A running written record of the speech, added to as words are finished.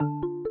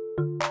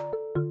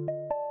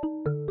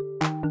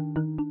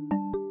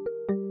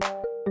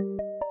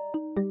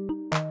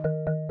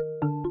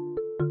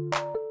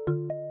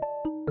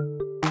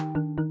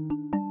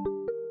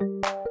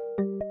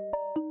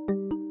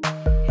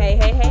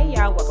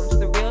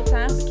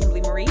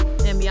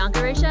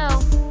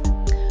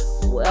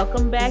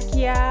Welcome back,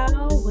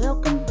 y'all.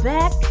 Welcome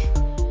back.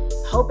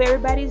 Hope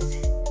everybody's,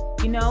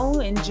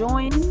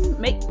 enjoying. Let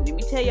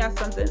me tell y'all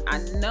something. I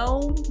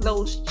know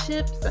those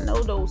chips. I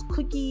know those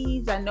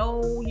cookies. I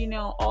know,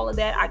 all of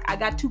that. I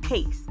got two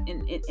cakes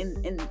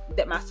in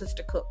that my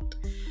sister cooked.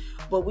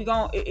 But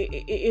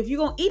if you're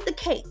gonna eat the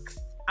cakes,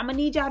 I'm gonna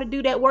need y'all to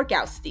do that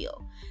workout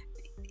still.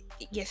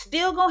 You're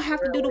still gonna have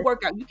to do the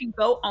workout. You can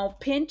go on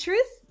Pinterest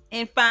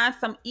and find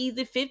some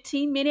easy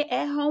 15-minute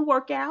at-home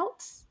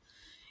workouts.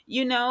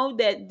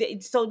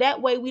 So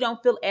that way we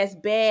don't feel as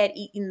bad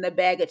eating the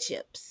bag of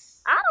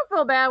chips. I don't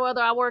feel bad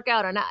whether I work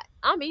out or not.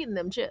 I'm eating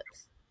them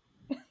chips.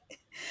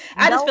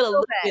 I just Don't feel a feel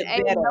little bad. bit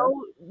Ain't better.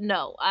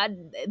 no.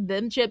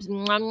 Them chips,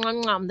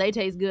 they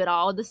taste good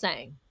all the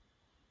same.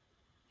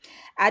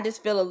 I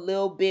just feel a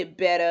little bit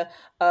better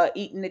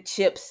eating the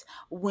chips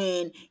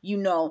when,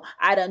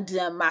 I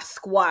done my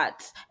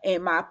squats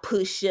and my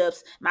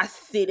push-ups, my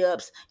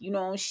sit-ups, you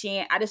know what I'm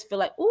saying? I just feel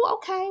like, oh,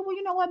 okay, well,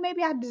 you know what?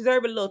 Maybe I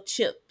deserve a little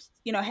chips,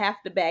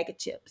 half the bag of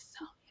chips.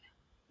 So,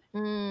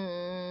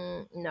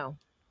 No.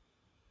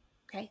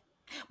 okay.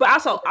 But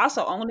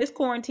also on this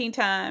quarantine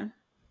time,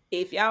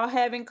 if y'all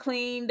haven't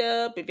cleaned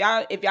up, if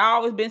y'all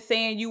always been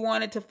saying you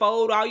wanted to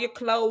fold all your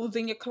clothes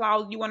in your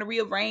closet, you want to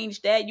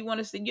rearrange that, you want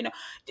to see,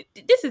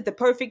 this is the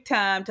perfect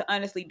time to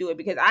honestly do it,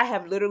 because I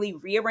have literally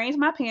rearranged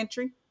my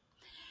pantry.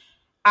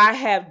 I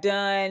have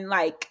done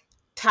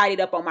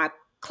tidied up on my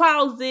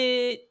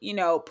closet,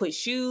 put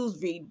shoes,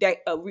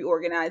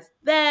 reorganize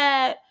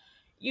that.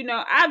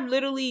 I've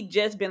literally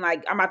just been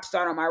like, I'm about to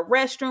start on my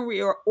restroom,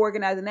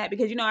 reorganizing that,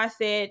 because I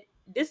said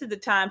this is the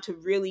time to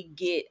really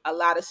get a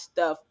lot of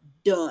stuff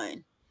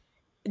done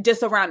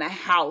just around the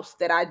house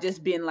that I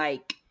just been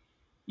like,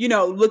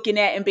 looking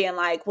at and being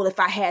like, well, if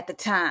I had the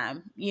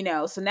time,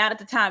 so now that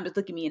the time is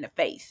looking me in the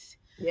face.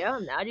 Yeah,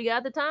 now you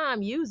got the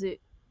time. Use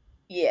it.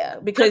 Yeah,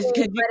 I because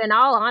mean, but in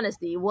all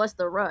honesty, what's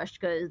the rush?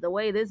 Because the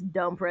way this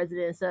dumb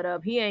president set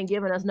up, he ain't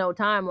giving us no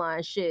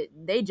timeline. Shit,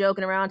 they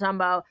joking around talking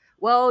about,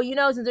 well,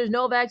 since there's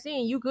no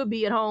vaccine, you could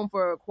be at home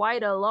for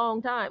quite a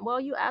long time. Well,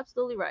 you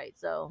absolutely right.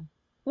 So,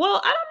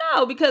 well, I don't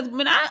know, because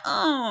when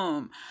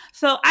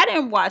so I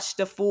didn't watch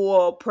the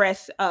full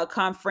press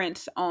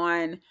conference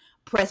on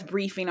press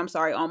briefing, I'm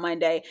sorry, on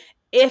Monday,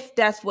 if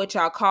that's what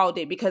y'all called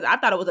it, because I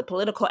thought it was a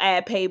political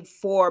ad paid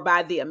for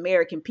by the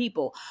American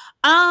people.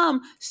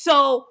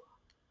 So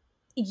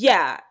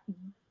yeah,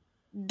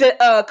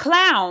 the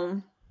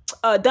clown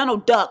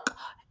Donald Duck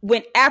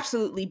went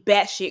absolutely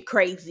batshit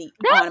crazy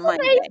that's on what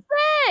Monday.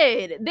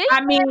 they said. They I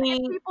said if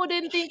mean, people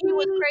didn't think he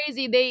was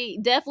crazy, they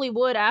definitely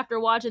would after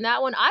watching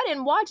that one. I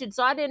didn't watch it,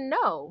 so I didn't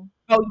know.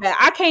 oh yeah,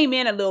 I came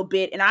in a little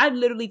bit and I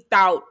literally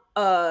thought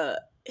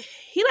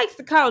he likes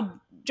to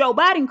call Joe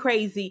Biden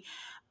crazy.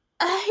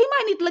 He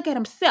might need to look at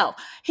himself.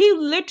 He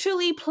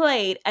literally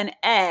played an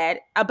ad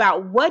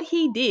about what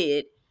he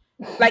did.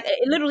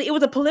 Literally, it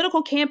was a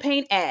political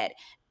campaign ad.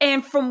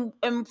 And from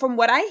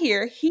what I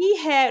hear, he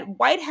had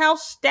White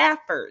House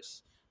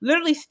staffers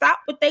literally stop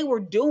what they were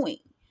doing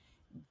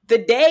the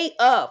day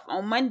of,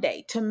 on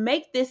Monday, to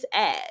make this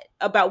ad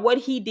about what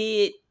he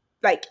did,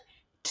 like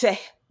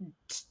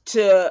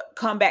to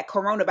combat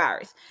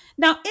coronavirus.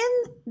 Now,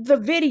 in the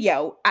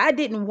video, I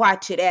didn't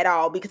watch it at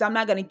all because I'm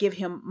not going to give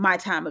him my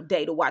time of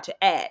day to watch an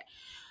ad.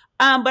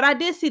 But I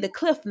did see the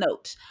cliff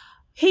notes.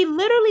 He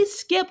literally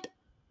skipped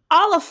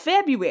all of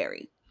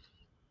February.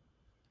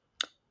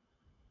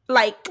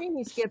 I think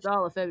he skipped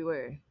all of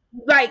February.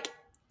 Like,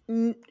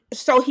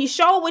 so he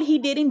showed what he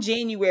did in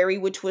January,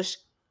 which was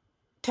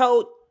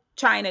told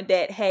China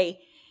that, hey,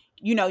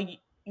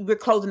 we're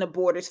closing the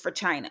borders for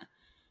China.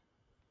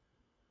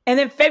 And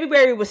then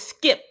February was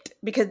skipped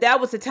because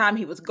that was the time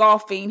he was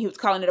golfing. He was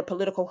calling it a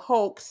political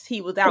hoax. He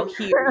was out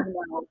here,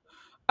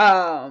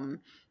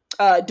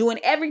 doing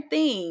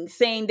everything,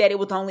 saying that it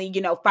was only,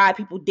 5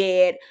 people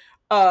dead.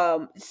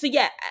 So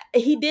yeah,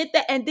 he did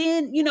that. And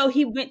then,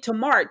 he went to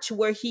March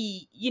where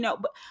he,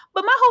 but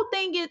my whole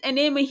thing is, and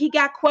then when he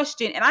got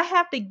questioned, and I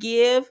have to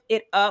give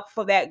it up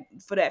for that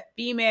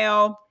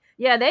female.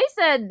 Yeah, they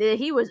said that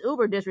he was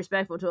uber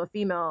disrespectful to a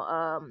female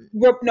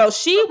No,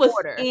 she was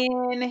reporter.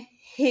 in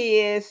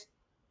his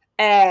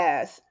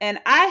ass, and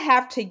I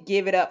have to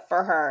give it up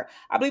for her.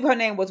 I believe her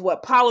name was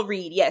Paula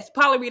Reed. Yes,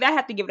 Paula Reed. I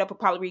have to give it up for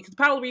Paula Reed, because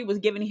Paula Reed was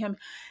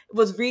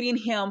reading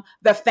him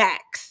the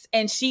facts,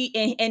 and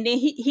and then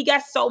he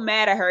got so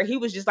mad at her. He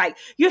was just like,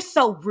 "You're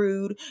so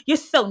rude. You're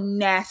so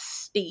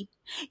nasty.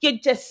 You're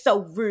just so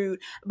rude."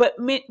 But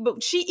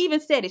she even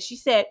said it. She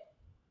said,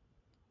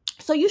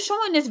 so you're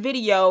showing this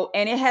video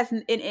and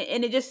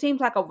it just seems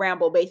like a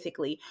ramble,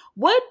 basically.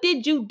 What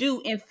did you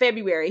do in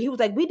February? He was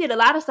like, we did a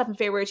lot of stuff in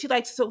February. She's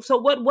like, so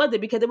what was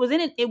it? Because it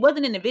wasn't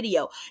in the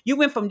video. You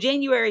went from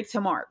January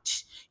to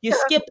March. You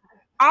skipped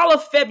all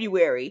of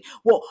February.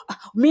 Well,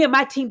 me and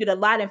my team did a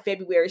lot in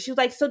February. She was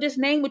like, so just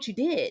name what you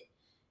did.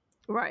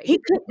 Right. He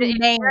If couldn't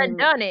you hadn't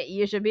done it,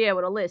 you should be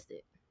able to list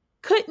it.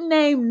 couldn't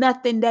name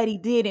nothing that he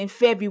did in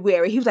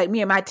February. He was like,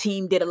 me and my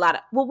team did a lot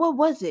of, well, what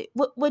was it?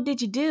 What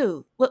did you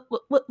do?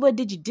 What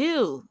did you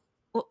do?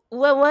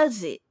 What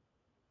was it?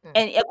 Mm.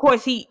 And of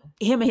course,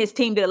 him and his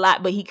team did a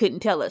lot, but he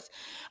couldn't tell us.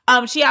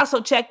 She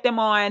also checked them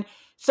on.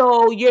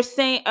 So you're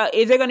saying,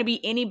 is there going to be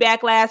any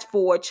backlash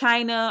for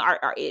China?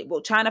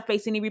 Will China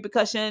face any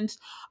repercussions?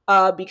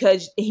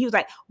 Because he was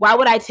like, why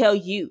would I tell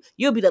you?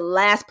 You'll be the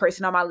last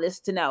person on my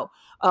list to know.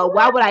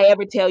 Why would I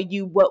ever tell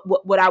you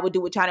what I would do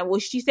with China? Well,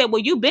 she said,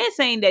 well, you've been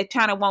saying that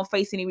China won't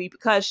face any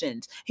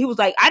repercussions. He was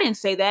like, I didn't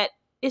say that.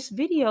 It's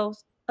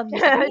videos of you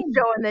saying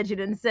Showing that you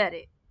didn't set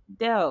it.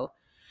 no.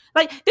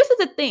 Like, this is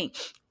the thing.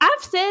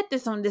 I've said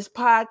this on this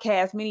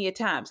podcast many a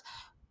times.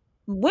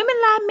 Women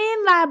lie,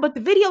 men lie, but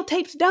the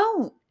videotapes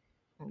don't.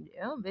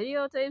 Yeah,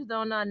 videotapes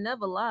don't not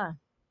never lie.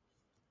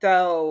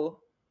 So,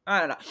 I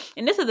don't know.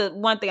 And this is the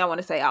one thing I want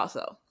to say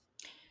also.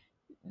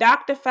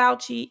 Dr.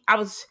 Fauci, I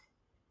was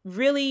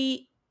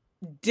really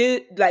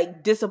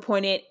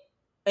disappointed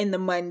in the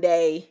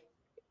Monday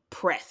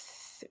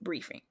press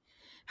briefing.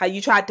 How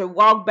you tried to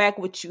walk back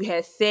what you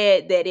had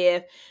said, that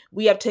if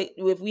we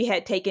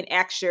had taken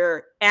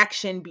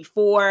action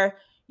before,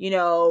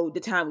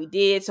 the time we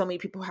did, so many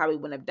people probably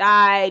wouldn't have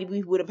died.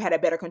 We would have had a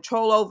better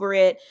control over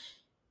it.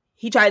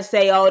 He tried to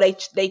say, oh,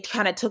 they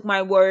kind of took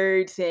my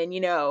words, and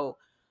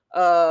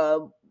I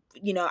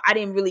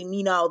didn't really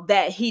mean all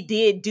that. He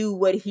did do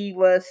what he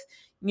was.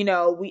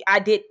 I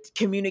did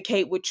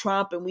communicate with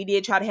Trump, and we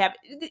did try to have.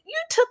 You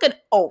took an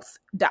oath.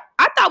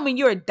 I thought when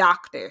you're a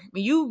doctor,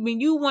 when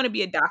you want to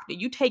be a doctor,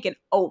 you take an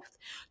oath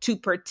to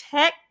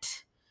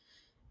protect.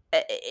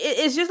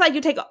 It's just like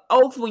you take an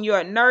oath when you're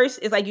a nurse.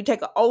 It's like you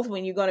take an oath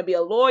when you're going to be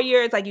a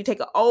lawyer. It's like you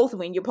take an oath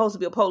when you're supposed to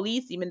be a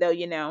police, even though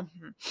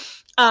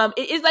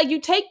it's like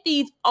you take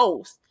these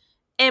oaths.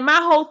 And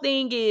my whole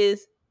thing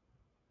is,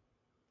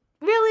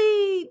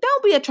 really,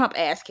 don't be a Trump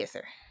ass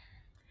kisser.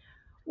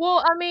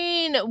 Well, I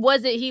mean,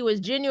 was it he was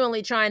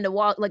genuinely trying to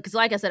walk? Like, because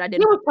like I said, I He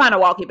didn't. was trying to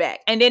walk it back.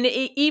 And then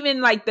even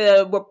like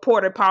the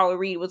reporter, Paula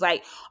Reed, was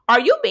like,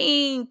 are you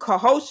being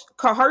coerced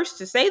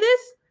to say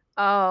this?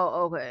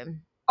 Oh, okay.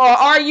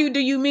 Or do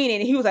you mean it?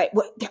 And he was like,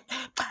 what?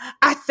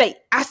 I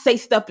say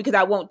stuff because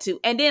I want to.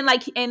 And then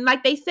like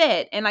they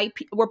said, and like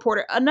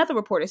another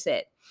reporter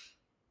said,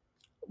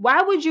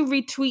 why would you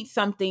retweet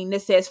something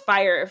that says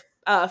fire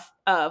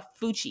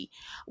Fauci?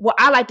 Well,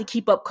 I like to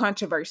keep up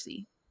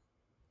controversy.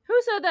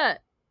 Who said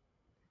that?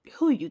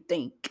 Who you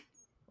think?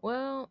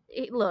 Well,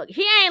 look,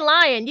 he ain't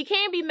lying. You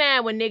can't be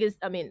mad when niggas.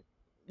 I mean,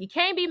 you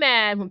can't be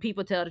mad when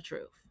people tell the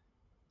truth.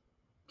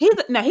 When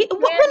did he tell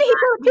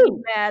the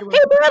truth? He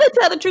barely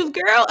tell the truth,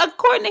 girl.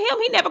 According to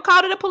him, he never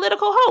called it a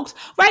political hoax.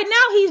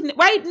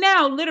 Right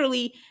now,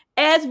 literally,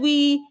 as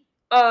we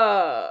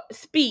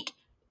speak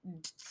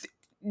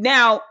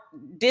now,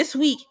 this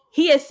week,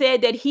 he has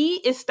said that he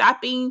is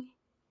stopping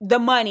the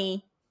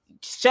money,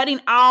 shutting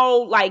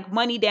all like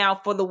money down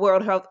for the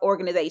World Health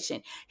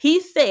Organization.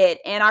 He said,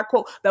 and I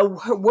quote, the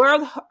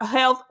World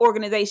Health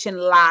Organization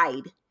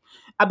lied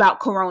about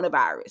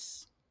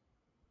coronavirus.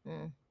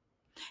 Mm.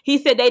 He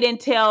said they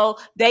didn't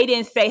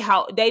say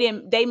how,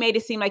 they made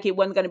it seem like it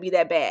wasn't going to be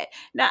that bad.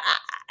 Now,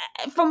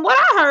 from what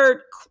I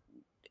heard,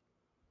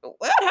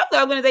 World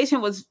Health Organization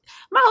was,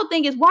 my whole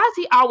thing is, why is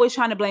he always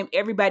trying to blame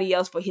everybody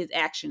else for his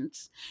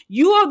actions?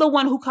 You are the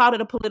one who called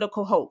it a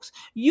political hoax.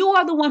 You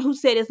are the one who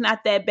said it's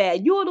not that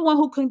bad. You are the one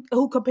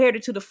who compared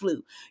it to the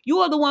flu. You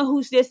are the one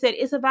who just said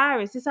it's a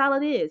virus. It's all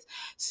it is.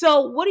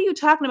 So what are you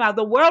talking about?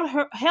 The World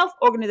Health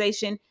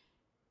Organization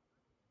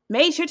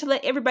made sure to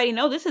let everybody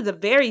know this is a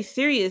very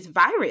serious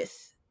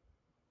virus.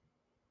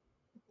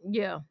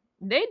 Yeah,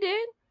 they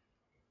did.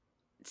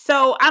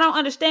 So I don't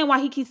understand why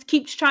he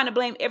keeps trying to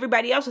blame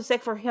everybody else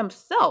except for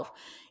himself.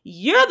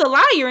 You're the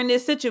liar in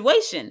this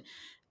situation.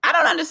 I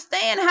don't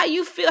understand how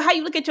you feel, how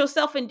you look at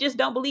yourself and just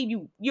don't believe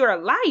you're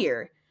a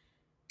liar.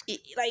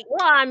 Well,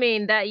 I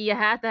mean that you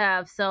have to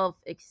have self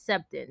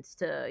acceptance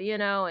to,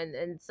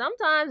 and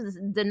sometimes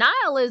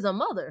denial is a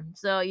mother.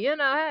 So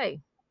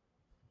hey.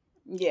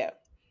 Yeah.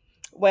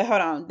 Wait,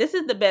 hold on. This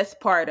is the best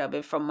part of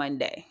it from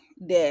Monday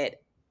that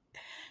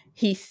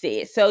he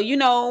said.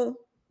 So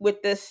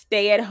with the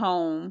stay at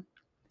home,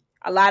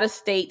 a lot of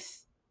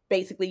states,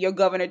 basically your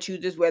governor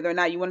chooses whether or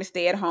not you want to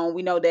stay at home.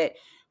 We know that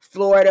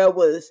Florida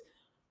was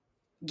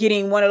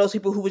getting one of those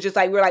people who was just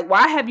like, we're like,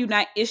 why have you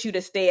not issued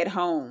a stay at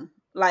home?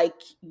 Like,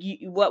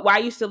 why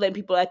are you still letting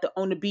people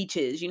on the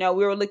beaches? We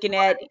were looking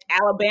at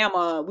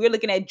Alabama, we were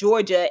looking at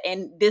Georgia,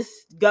 and this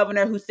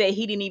governor who said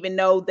he didn't even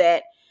know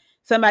that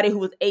somebody who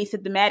was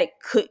asymptomatic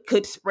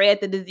could spread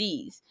the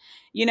disease.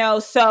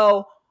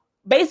 So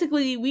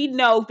basically we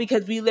know,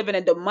 because we live in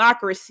a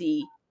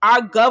democracy,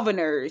 our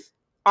governors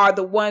are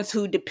the ones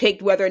who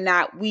depict whether or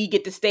not we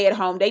get to stay at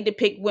home. They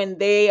depict when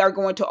they are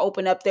going to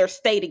open up their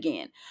state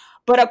again.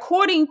 But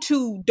according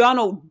to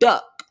Donald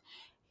Duck,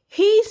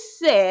 he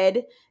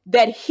said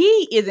that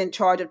he is in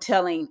charge of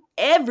telling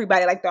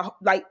everybody, like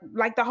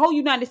the whole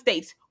United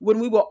States, when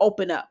we will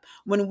open up,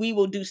 when we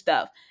will do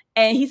stuff.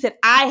 And he said,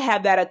 I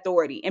have that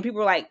authority. And people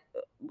were like,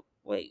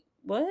 wait,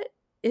 what?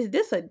 Is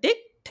this a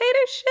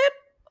dictatorship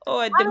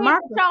or a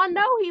democracy? Y'all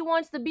know he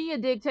wants to be a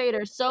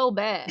dictator so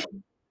bad.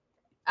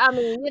 I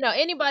mean,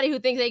 anybody who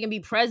thinks they can be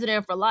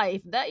president for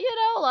life, that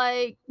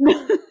like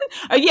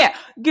Yeah,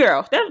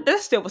 girl, that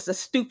still was the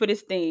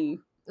stupidest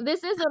thing.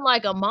 this isn't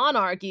like a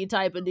monarchy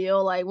type of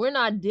deal. Like we're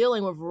not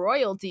dealing with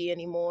royalty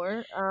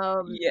anymore.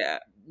 Yeah,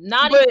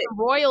 Not even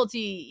but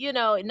royalty,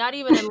 not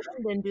even in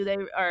London do they,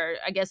 or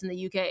I guess in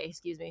the UK,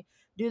 excuse me.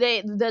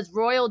 Does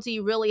royalty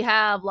really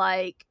have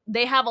like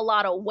they have a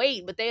lot of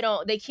weight, but they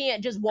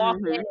can't just walk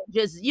in mhm, and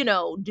just,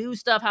 do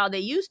stuff how they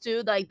used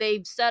to. Like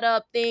they've set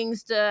up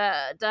things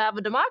to have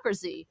a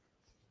democracy.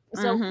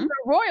 So even mhm.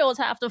 royals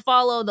have to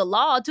follow the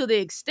law to the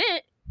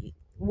extent.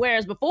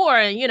 Whereas before,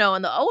 in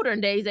the older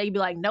days, they'd be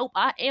like, "Nope,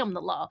 I am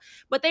the law,"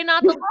 but they're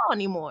not the law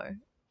anymore.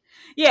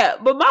 Yeah,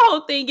 but my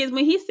whole thing is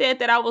when he said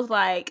that, I was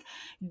like,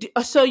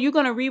 so you're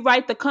gonna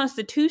rewrite the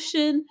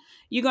Constitution?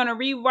 You're gonna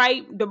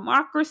rewrite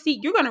democracy?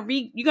 You're gonna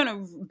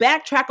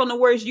backtrack on the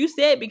words you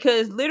said,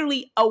 because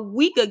literally a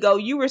week ago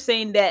you were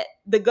saying that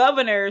the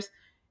governors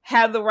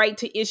have the right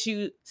to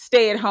issue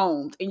stay at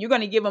homes, and you're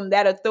gonna give them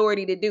that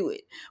authority to do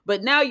it.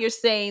 But now you're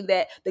saying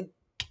that the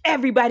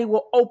everybody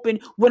will open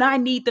when I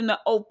need them to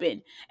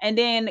open. And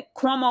then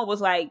Cuomo was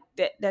like,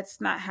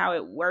 that's not how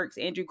it works.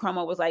 Andrew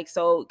Cuomo was like,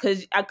 so,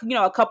 because, a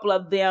couple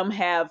of them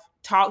have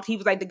talked. He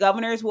was like, the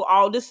governors will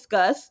all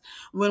discuss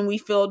when we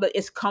feel that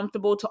it's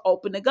comfortable to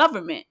open the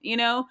government,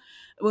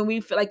 when we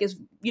feel like it's,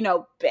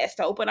 best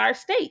to open our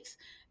states.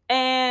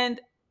 And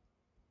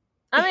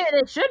I mean,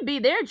 it should be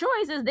their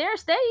choice. It's their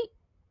state.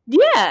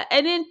 yeah,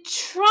 and then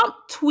Trump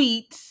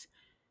tweets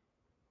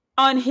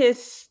on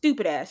his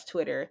stupid ass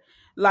Twitter,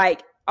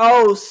 like,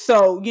 oh,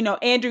 so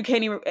Andrew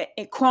can't even,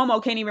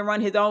 Cuomo can't even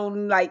run his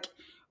own, like,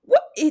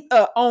 what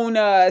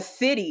own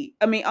city.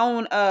 I mean,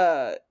 own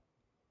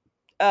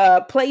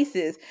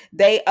places.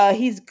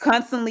 He's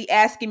constantly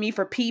asking me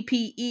for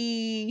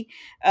PPE.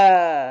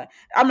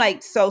 I'm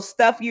like, so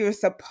stuff you're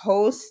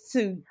supposed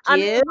to I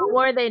mean, give. but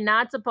were they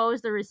not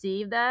supposed to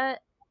receive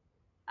that?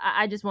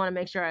 I just want to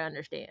make sure I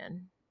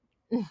understand.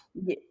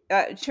 Yeah,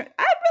 I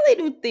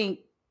really do think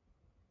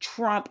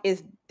Trump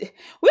is,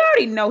 we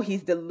already know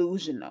he's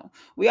delusional.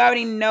 We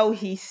already know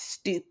he's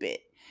stupid.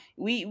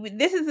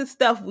 This is the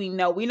stuff we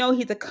know. We know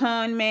he's a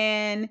con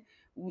man.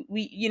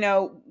 We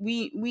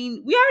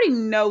already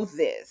know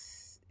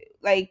this.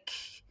 Like,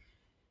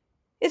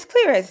 it's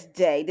clear as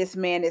day this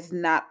man is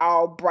not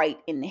all bright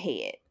in the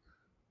head.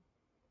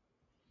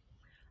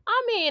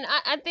 I mean,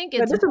 I think No,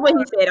 it's this is what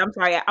he said. I'm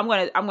sorry. I'm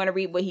gonna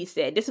read what he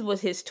said. This is what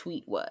his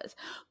tweet was.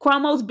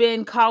 Cuomo's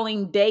been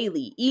calling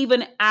daily,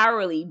 even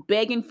hourly,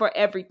 begging for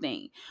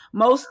everything.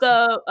 Most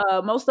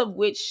of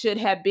which should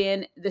have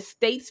been the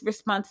state's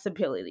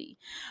responsibility,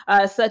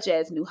 such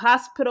as new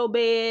hospital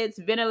beds,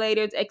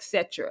 ventilators,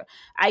 etc.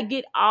 I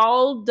get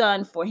all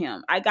done for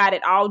him. I got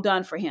it all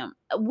done for him.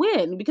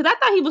 When? Because I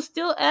thought he was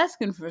still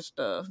asking for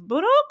stuff.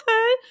 But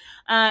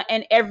okay.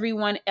 And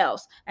everyone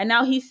else. And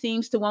now he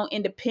seems to want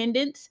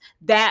independence.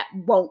 That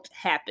won't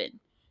happen.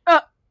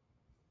 uh,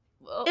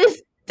 well,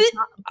 It's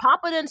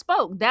Papa done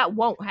spoke. That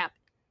won't happen.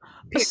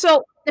 Period.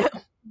 so.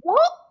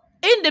 What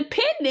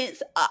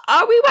independence?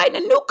 Are we writing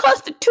a new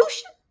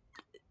constitution?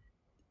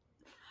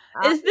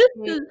 I Is this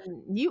mean,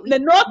 you the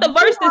North you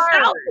versus the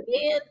South heard.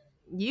 again?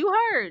 You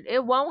heard.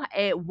 It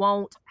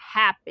won't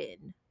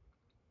happen.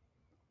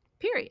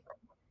 Period.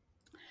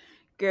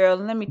 Girl,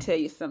 let me tell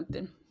you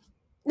something.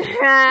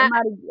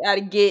 Somebody got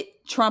to get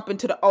Trump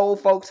into the old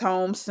folks'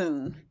 home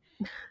soon.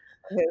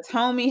 His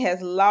homie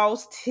has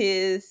lost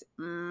his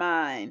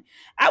mind.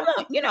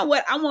 You know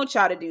what? I want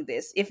y'all to do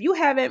this. If you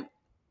haven't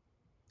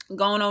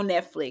gone on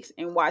Netflix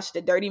and watched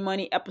the Dirty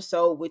Money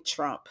episode with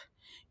Trump,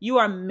 you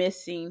are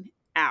missing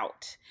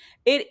out.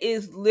 It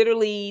is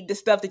literally the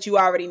stuff that you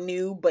already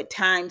knew, but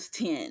times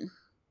 10.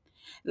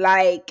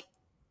 Like,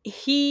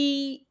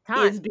 he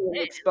Time. is being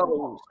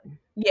exposed.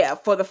 Yeah,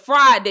 for the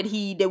fraud that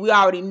we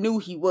already knew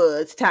he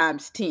was,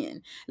 times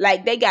 10.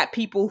 Like, they got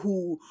people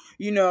whose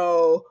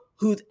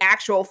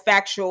actual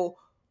factual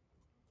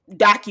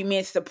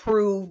documents to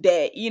prove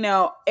that,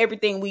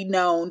 everything we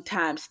known,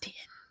 times 10.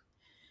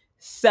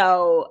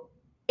 So,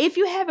 if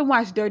you haven't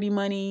watched Dirty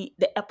Money,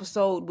 the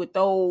episode with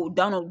old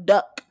Donald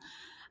Duck,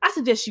 I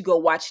suggest you go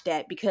watch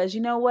that, because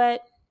you know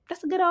what?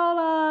 That's a good old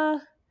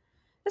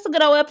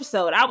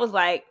episode. I was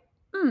like,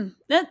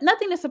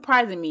 nothing is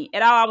surprising me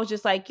at all. I was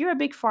just like, you're a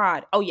big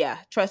fraud. Oh yeah,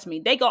 trust me.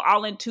 They go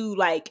all into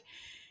like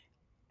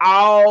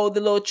all the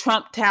little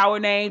Trump Tower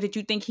names that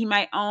you think he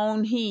might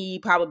own. He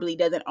probably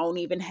doesn't own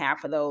even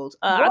half of those.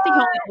 I think he What?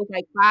 only owns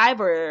like five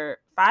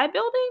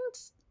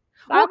buildings.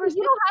 Well, Five or 'cause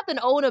you six. don't have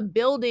to own a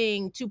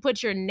building to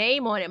put your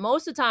name on it.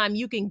 Most of the time,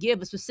 you can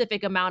give a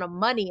specific amount of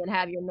money and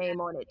have your name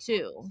on it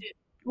too.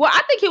 Well,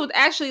 I think he was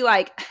actually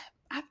like,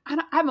 I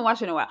haven't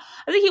watched it in a while.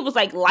 I think he was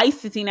like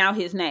licensing out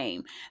his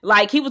name.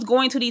 Like, he was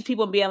going to these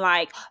people and being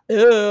like,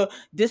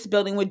 this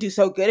building would do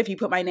so good if you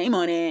put my name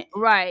on it.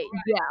 Right.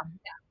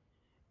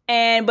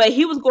 Yeah. But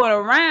he was going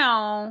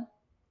around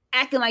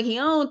acting like he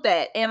owned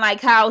that, and like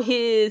how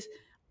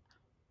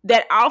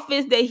that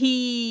office that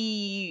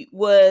he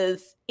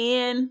was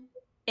in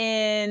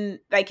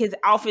like his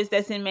office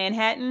that's in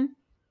Manhattan,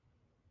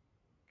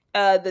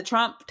 The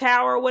Trump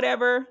Tower or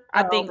whatever.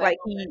 I Oh, think okay. like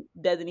he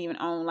doesn't even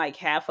own like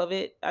half of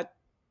it.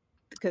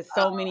 Because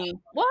so many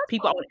What?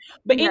 people own it.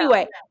 But Yeah.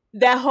 anyway,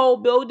 that whole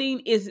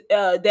building is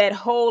that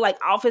whole like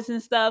office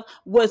and stuff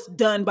was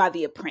done by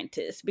The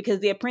Apprentice, because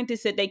The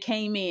Apprentice said they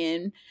came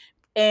in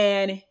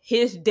and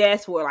his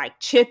desks were like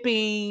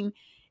chipping.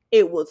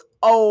 It was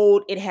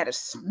old. It had a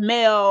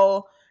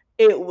smell.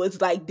 It was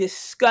like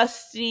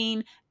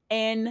disgusting.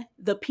 And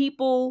the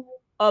people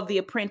of The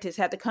Apprentice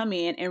had to come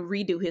in and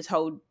redo his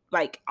whole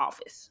like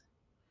office.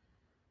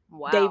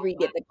 They Wow.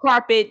 redid the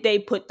carpet. They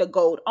put the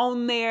gold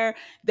on there.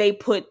 They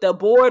put the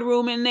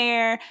boardroom in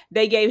there.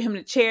 They gave him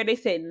the chair. They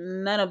said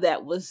none of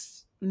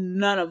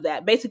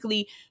that.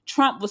 Basically,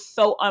 Trump was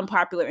so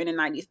unpopular in the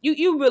 90s.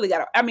 You really got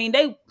to, I mean,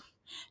 they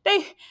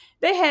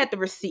they had the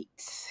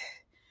receipts.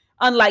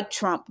 Unlike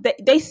Trump,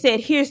 they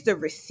said, here's the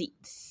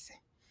receipts.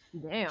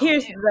 Damn.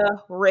 Here's the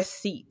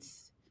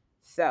receipts.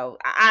 So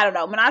I don't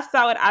know. When I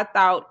saw it, I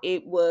thought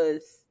it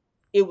was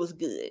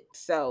good.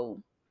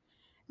 So,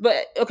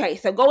 but okay.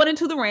 So going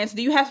into the rants,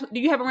 do you have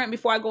a rant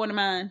before I go into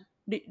mine?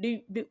 Do Oh,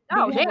 you damn.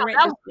 have a rant?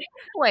 Just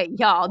Wait,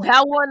 y'all,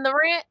 that wasn't the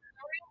rent?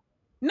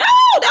 no.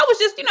 That was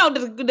just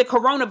the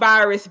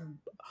coronavirus.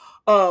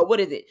 What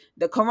is it?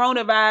 The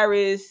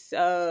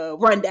coronavirus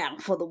rundown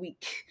for the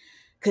week.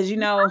 Because I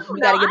don't we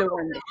know. got to get a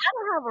rundown. I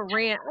don't have a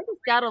rant. I just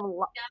got a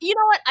lot. You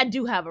know what? I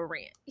do have a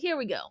rant. Here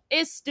we go.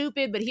 It's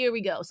stupid, but here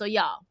we go. So,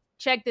 y'all,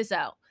 check this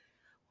out.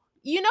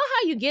 You know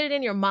how you get it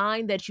in your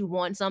mind that you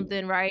want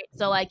something, right?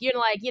 So, like, you're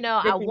like, I Did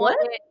you want what?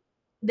 it,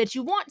 that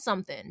you want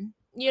something,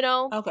 you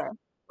know? Okay.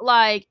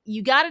 Like,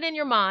 you got it in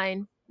your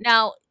mind.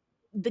 Now,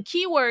 the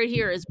key word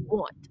here is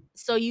want.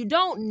 So, you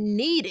don't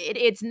need it.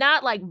 It's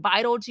not like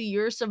vital to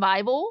your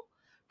survival.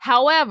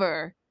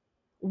 However,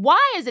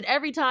 why is it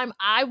every time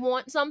I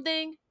want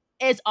something,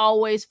 it's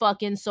always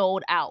fucking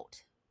sold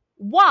out?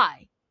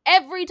 Why?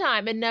 Every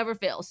time, it never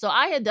fails. So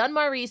I had done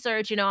my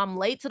research. I'm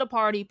late to the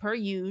party per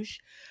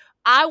usual.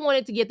 I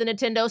wanted to get the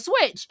Nintendo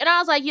Switch. And I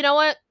was like, you know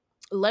what?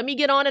 Let me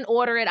get on and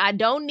order it. I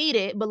don't need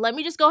it, but let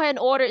me just go ahead and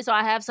order it so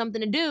I have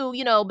something to do,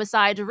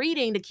 besides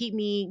reading to keep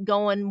me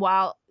going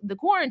while the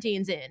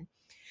quarantine's in.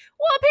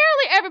 Well,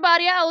 apparently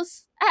everybody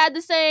else had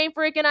the same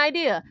freaking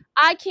idea.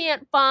 I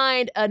can't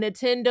find a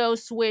Nintendo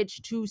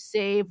Switch to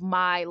save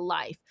my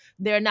life.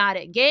 They're not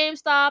at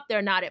GameStop.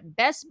 They're not at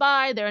Best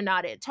Buy. They're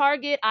not at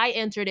Target. I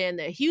entered in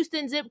the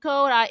Houston zip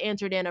code. I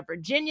entered in a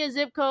Virginia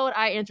zip code.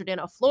 I entered in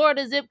a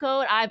Florida zip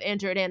code. I've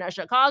entered in a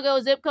Chicago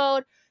zip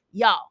code.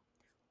 Y'all,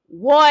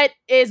 what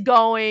is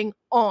going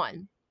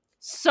on?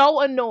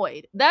 So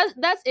annoyed. That's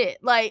it.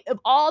 Like,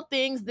 of all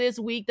things this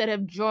week that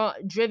have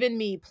driven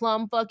me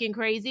plumb fucking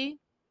crazy,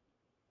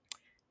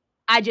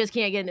 I just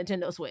can't get a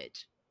Nintendo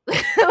Switch.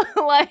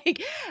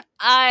 Like,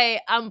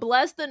 I'm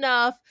blessed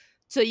enough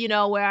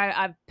to, where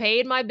I've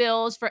paid my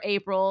bills for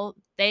April.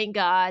 Thank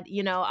God.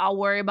 I'll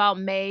worry about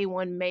May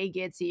when May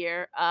gets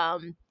here.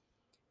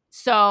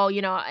 So,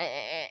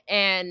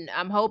 and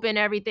I'm hoping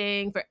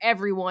everything for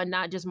everyone,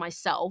 not just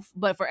myself,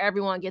 but for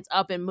everyone gets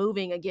up and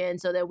moving again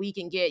so that we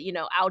can get,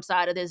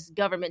 outside of this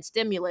government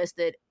stimulus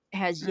that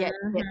has yet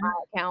to hit my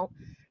account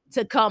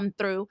to come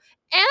through.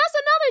 And that's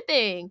another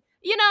thing,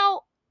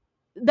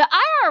 the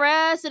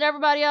IRS and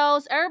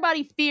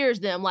everybody fears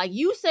them. Like,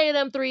 you say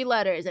them three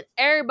letters and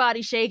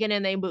everybody's shaking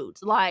in their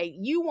boots. Like,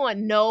 you want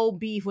no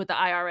beef with the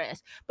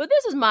IRS. But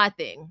this is my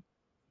thing.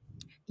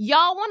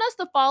 Y'all want us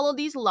to follow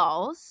these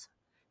laws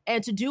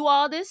and to do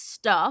all this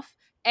stuff.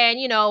 And,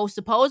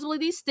 supposedly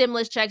these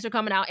stimulus checks are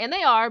coming out. And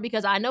they are,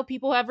 because I know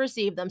people have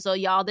received them. So,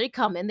 y'all, they're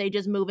coming. They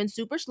just moving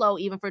super slow,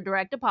 even for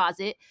direct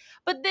deposit.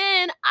 But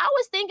then I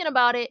was thinking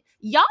about it.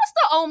 Y'all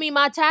still owe me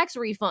my tax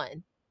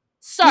refund.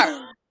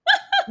 Sir.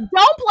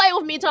 Don't play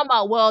with me talking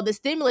about, well, the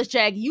stimulus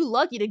check, you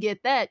lucky to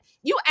get that.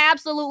 You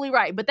absolutely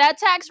right. But that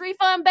tax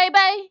refund,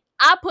 baby,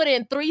 I put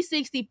in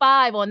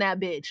 $365 on that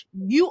bitch.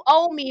 You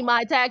owe me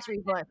my tax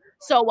refund.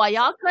 So while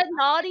y'all cutting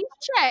all these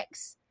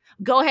checks,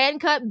 go ahead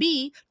and cut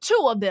B,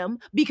 2 of them,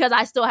 because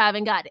I still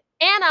haven't got it.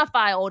 And I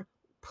filed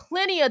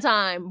plenty of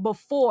time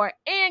before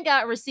and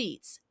got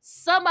receipts.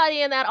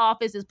 Somebody in that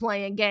office is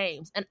playing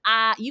games, and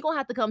you gonna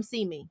have to come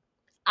see me.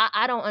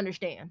 I don't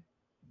understand.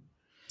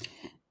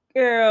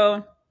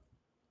 Girl,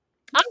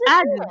 I'm just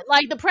saying,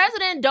 like, the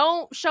president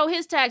don't show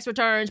his tax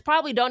returns,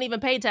 probably don't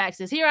even pay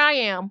taxes. Here I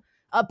am,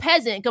 a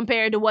peasant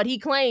compared to what he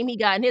claimed he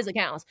got in his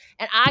accounts,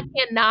 and I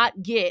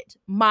cannot get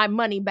my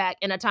money back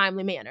in a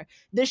timely manner.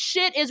 The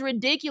shit is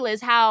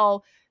ridiculous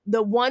how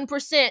the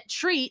 1%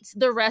 treats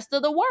the rest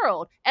of the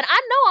world. And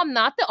I know I'm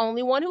not the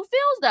only one who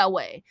feels that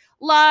way.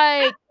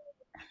 Like,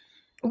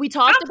 we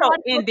talked I'm so about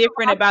it with a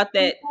indifferent lot of about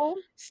that. people.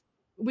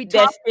 We talked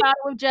That's about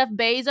it with Jeff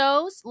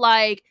Bezos.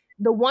 Like,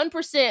 the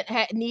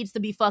 1% needs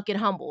to be fucking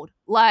humbled.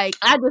 Like,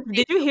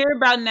 did you hear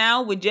about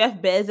now with Jeff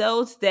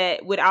Bezos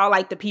that with all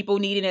like the people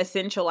needing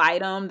essential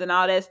items and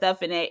all that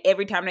stuff, and that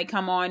every time they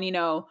come on,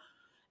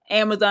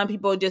 Amazon,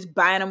 people are just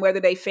buying them whether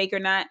they fake or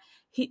not.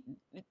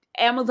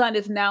 Amazon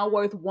is now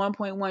worth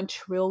 1.1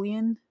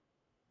 trillion.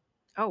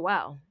 Oh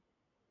wow!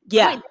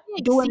 Yeah, Wait,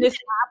 they doing exceeded this,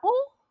 Apple?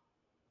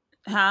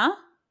 huh?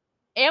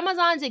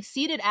 Amazon's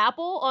exceeded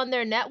Apple on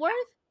their net worth?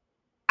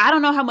 I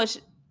don't know how much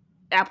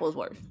Apple's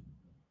worth.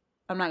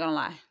 I'm not gonna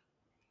lie.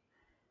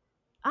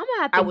 I'm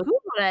gonna have I to was Google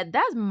that.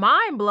 That's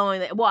mind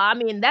blowing. Well, I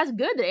mean, that's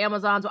good that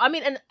Amazon's. I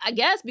mean, and I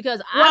guess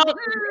because I've well. been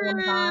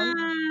using Amazon,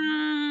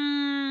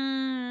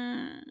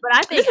 but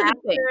I think This is the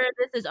thing. after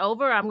this is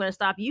over, I'm gonna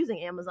stop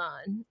using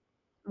Amazon.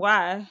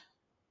 Why?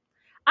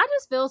 I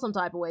just feel some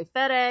type of way.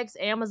 FedEx,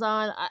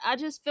 Amazon, I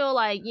just feel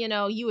like,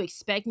 you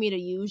expect me to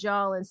use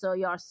y'all, and so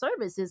y'all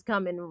service is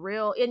coming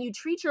real, and you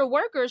treat your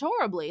workers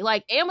horribly.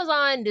 Like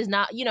Amazon does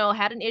not,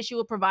 had an issue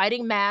with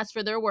providing masks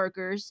for their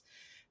workers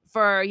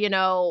for,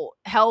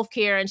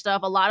 healthcare and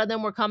stuff. A lot of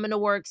them were coming to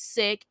work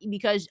sick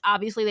because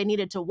obviously they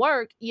needed to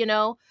work.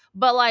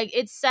 But like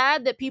it's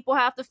sad that people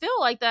have to feel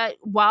like that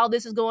while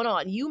this is going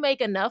on. You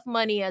make enough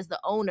money as the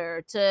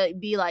owner to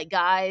be like,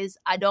 guys,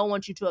 I don't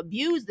want you to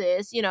abuse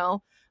this,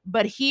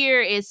 but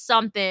here is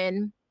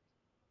something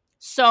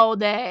so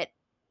that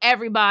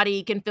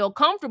everybody can feel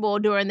comfortable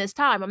during this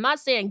time. I'm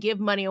not saying give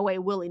money away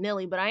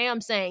willy-nilly, but I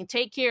am saying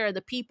take care of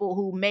the people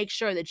who make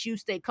sure that you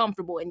stay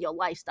comfortable in your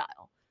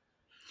lifestyle.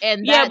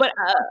 And Yeah, that but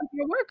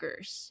your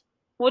workers.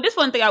 well, this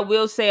one thing I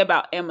will say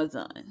about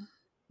Amazon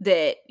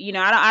that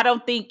I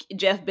don't think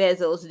Jeff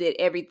Bezos did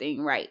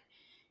everything right.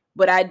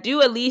 But I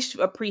do at least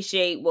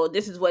appreciate, well,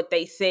 this is what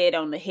they said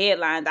on the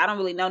headlines. I don't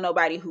really know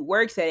nobody who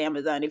works at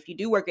Amazon. If you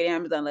do work at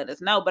Amazon, let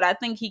us know. But I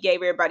think he gave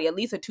everybody at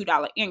least a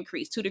 $2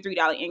 increase, $2 to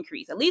 $3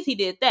 increase. At least he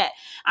did that.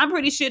 I'm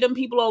pretty sure them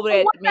people over But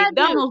at what that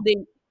do? McDonald's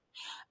didn't.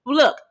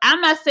 Look,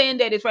 I'm not saying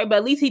that it's right, but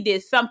at least he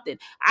did something.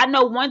 I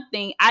know one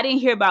thing. I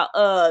didn't hear about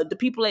the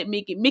people at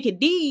Mickey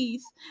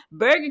D's,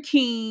 Burger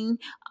King,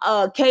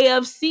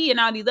 KFC, and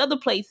all these other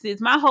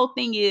places. My whole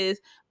thing is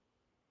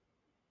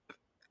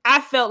I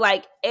felt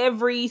like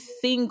every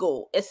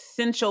single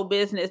essential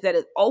business that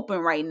is open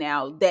right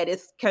now that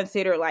is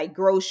considered like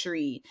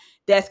grocery,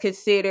 that's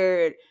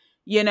considered,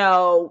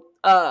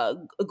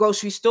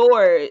 grocery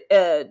store,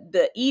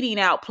 the eating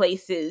out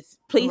places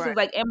Right.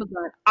 like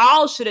Amazon,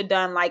 all should have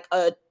done like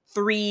a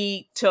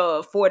 $3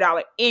 to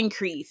 $4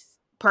 increase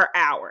per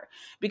hour.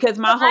 Because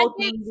Well, my I whole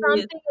think thing is,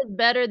 something is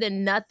better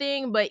than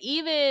nothing, but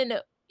even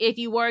if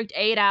you worked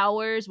 8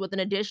 hours with an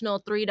additional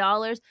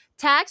 $3,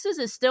 taxes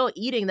is still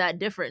eating that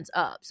difference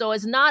up. So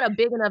it's not a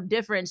big enough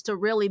difference to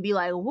really be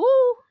like, woo,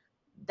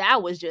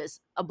 that was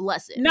just a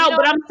blessing. no,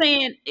 but I'm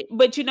saying,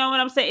 but you know what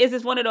I'm saying? Is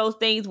it's one of those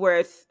things where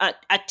it's a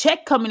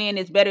check coming in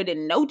is better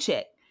than no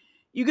check.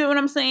 You get what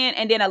I'm saying?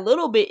 And then a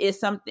little bit is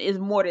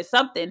more than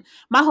something.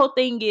 My whole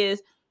thing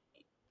is,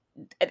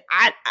 the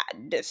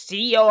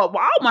CEO of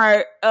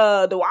Walmart,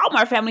 the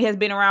Walmart family has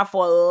been around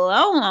for a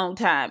long, long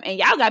time, and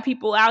y'all got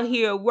people out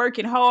here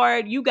working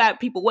hard. You got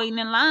people waiting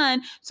in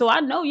line, so I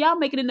know y'all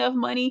making enough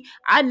money.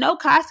 I know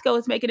Costco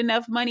is making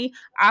enough money.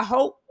 I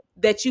hope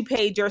that you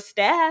paid your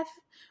staff,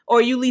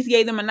 or you at least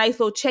gave them a nice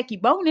little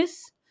checky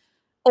bonus,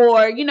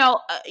 or give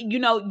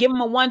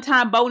them a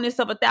one-time bonus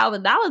of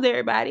 $1,000.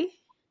 Everybody,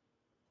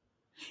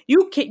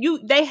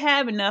 they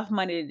have enough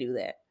money to do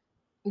that.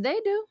 They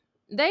do.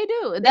 They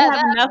do. They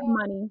have enough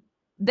money.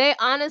 They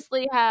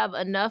honestly have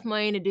enough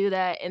money to do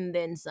that and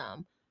then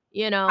some.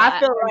 I I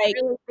feel like,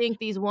 really think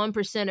these one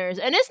percenters,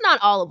 and it's not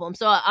all of them.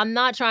 So I'm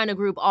not trying to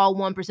group all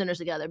one percenters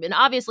together. But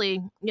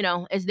obviously,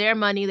 it's their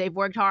money. They've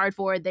worked hard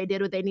for it. They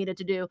did what they needed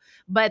to do.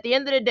 But at the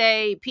end of the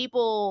day,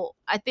 people,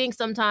 I think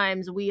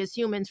sometimes we as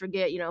humans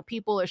forget,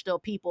 people are still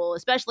people,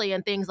 especially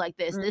in things like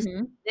this.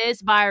 mm-hmm.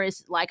 This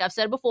virus, like I've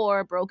said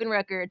before, broken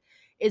record,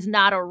 is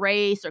not a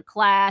race or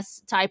class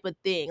type of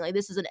thing. Like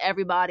this is an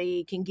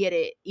everybody can get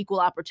it, equal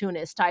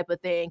opportunist type of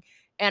thing.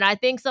 And I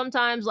think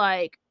sometimes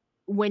like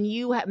when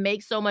you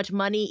make so much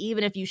money,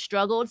 even if you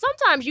struggled,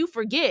 sometimes you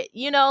forget,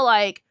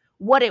 like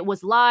what it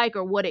was like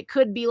or what it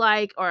could be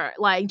like, or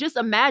like just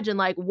imagine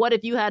like what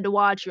if you had to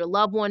watch your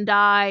loved one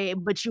die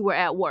but you were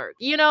at work,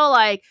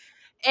 like.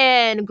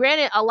 And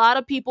granted, a lot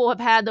of people have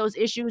had those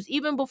issues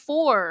even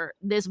before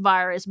this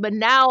virus, but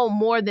now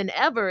more than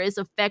ever, it's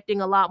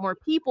affecting a lot more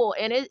people.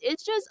 And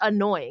it's just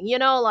annoying,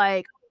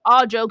 like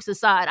all jokes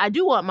aside. I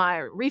do want my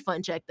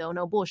refund check though,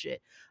 no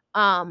bullshit.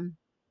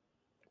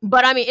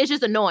 But I mean, it's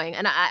just annoying.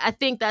 And I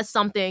think that's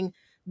something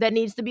that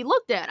needs to be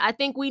looked at. I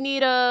think we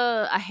need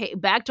I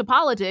hate back to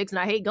politics and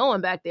I hate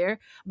going back there.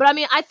 But I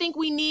mean, I think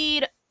we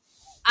need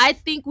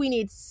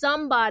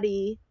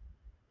somebody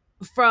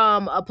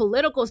from a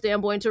political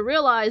standpoint to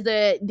realize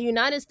that the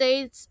United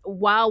States,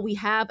 while we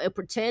have a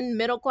pretend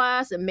middle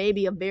class and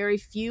maybe a very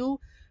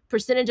few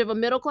percentage of a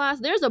middle class,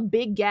 there's a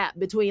big gap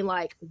between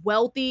like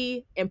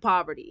wealthy and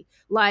poverty.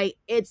 Like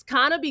it's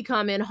kind of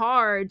becoming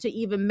hard to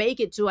even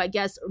make it to, I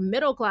guess,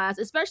 middle class,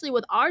 especially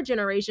with our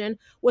generation,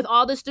 with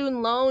all the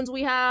student loans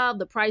we have,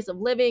 the price of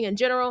living in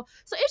general.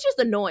 So it's just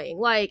annoying.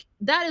 Like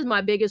that is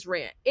my biggest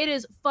rant. It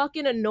is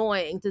fucking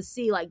annoying to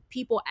see like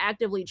people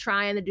actively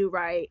trying to do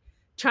right,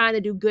 trying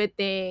to do good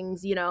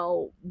things,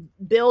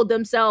 build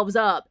themselves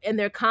up, and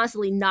they're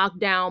constantly knocked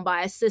down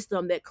by a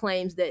system that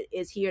claims that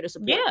is here to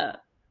support them. Yeah.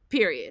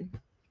 Period.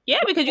 Yeah,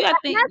 because you got to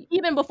think. That's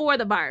even before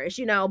the virus,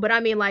 but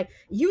I mean, like,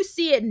 you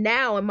see it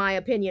now, in my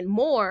opinion,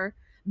 more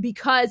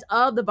because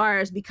of the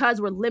virus, because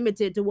we're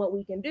limited to what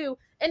we can do.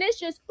 And it's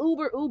just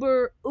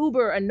uber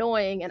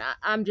annoying. And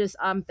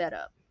I'm fed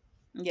up.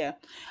 Yeah.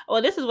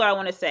 Well, this is what I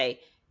want to say.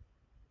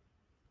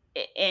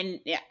 And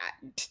yeah,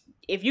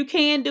 if you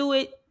can do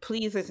it,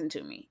 please listen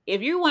to me.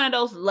 If you're one of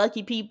those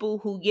lucky people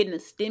who getting a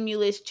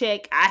stimulus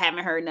check, I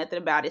haven't heard nothing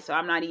about it, so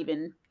I'm not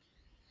even,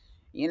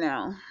 you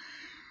know,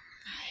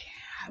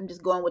 I'm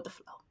just going with the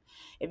flow.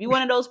 If you're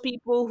one of those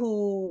people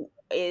who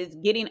is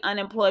getting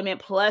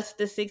unemployment plus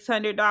the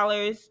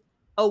 $600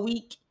 a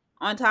week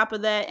on top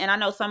of that, and I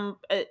know some,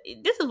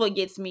 this is what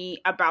gets me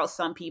about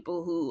some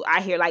people who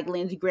I hear like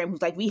Lindsey Graham,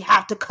 who's like, we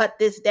have to cut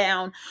this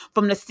down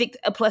from the six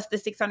plus the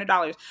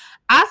 $600.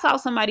 I saw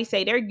somebody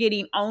say they're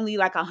getting only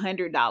like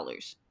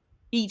 $100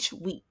 each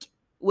week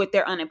with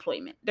their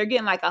unemployment. They're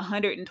getting like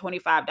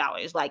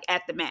 $125, like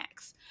at the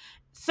max.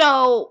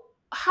 So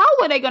how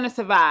are they going to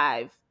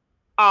survive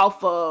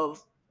off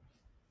of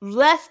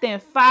less than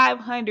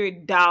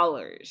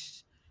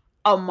 $500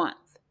 a month?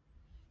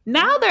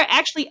 Now they're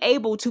actually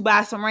able to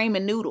buy some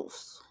ramen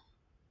noodles.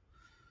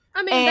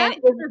 I mean, And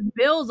that's just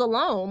bills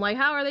alone. Like,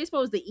 how are they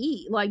supposed to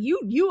eat? Like, you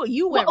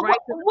went right to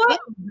the bills.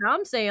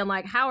 I'm saying,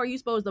 like, how are you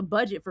supposed to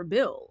budget for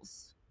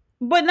bills?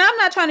 But now I'm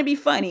not trying to be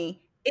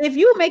funny. If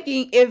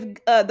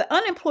the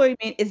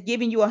unemployment is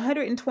giving you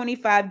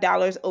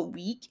 $125 a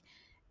week,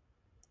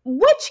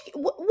 what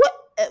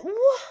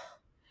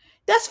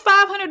that's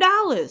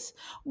 $500.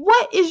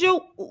 What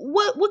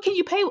can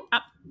you pay?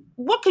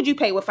 What could you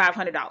pay with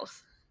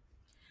 $500?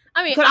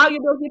 I mean, Could all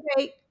your bills get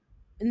paid?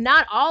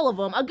 not all of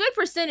them. A good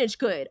percentage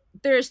could.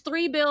 There's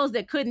 3 bills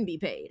that couldn't be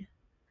paid.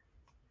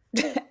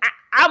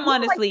 I'm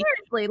honestly, like,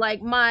 seriously,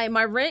 like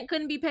my rent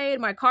couldn't be paid,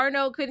 my car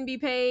note couldn't be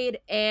paid,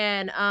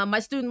 and my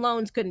student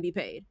loans couldn't be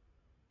paid.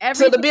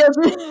 So the bills.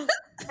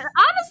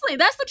 Honestly,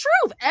 that's the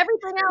truth.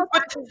 Everything else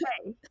I can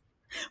pay.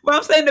 But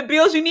I'm saying the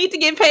bills you need to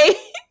get paid.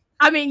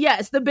 I mean,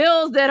 yes, the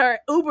bills that are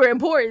uber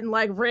important,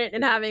 like rent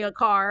and having a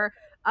car,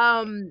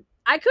 I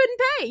couldn't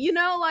pay. You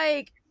know,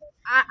 like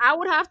I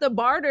would have to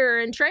barter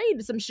and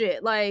trade some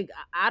shit. Like,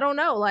 I don't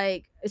know.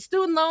 Like,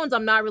 student loans,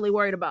 I'm not really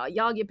worried about.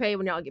 Y'all get paid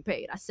when y'all get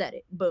paid. I said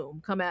it.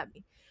 Boom. Come at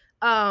me.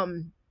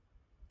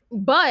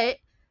 But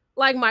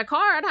like my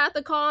car, I'd have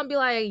to call and be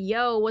like,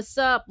 yo, what's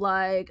up?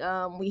 Like,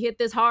 we hit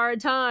this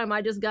hard time.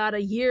 I just got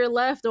a year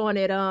left on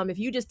it. If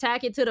you just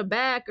tack it to the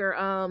back,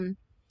 or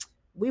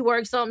we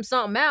work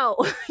something out,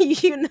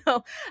 you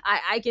know,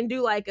 I can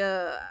do like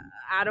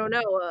I don't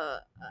know,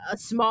 a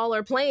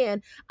smaller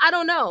plan. I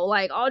don't know.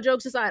 Like, all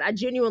jokes aside, I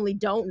genuinely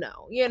don't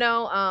know, you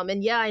know.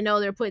 And yeah, I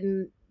know they're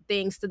putting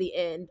things to the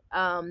end.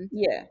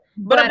 Yeah.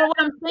 But what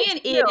I'm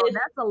saying is,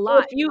 that's a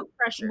lot.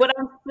 Pressure. What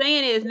I'm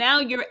saying is, now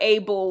you're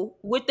able,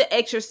 with the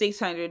extra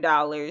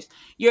 $600,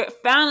 you're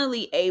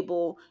finally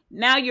able.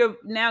 Now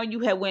you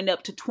have went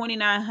up to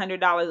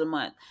 $2,900 a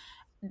month.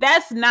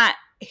 That's not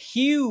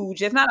huge.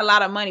 That's not a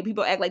lot of money.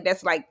 People act like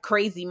that's like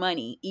crazy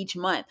money each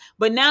month.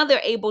 But now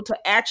they're able to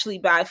actually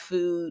buy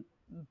food,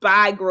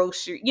 buy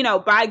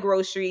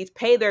groceries,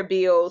 pay their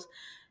bills.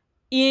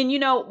 And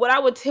what I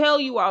would tell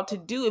you all to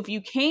do, if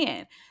you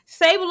can,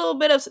 save a little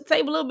bit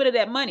of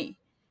that money.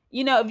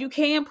 If you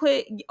can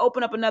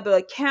open up another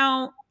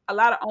account, a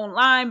lot of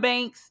online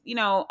banks,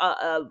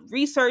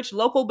 research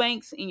local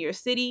banks in your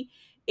city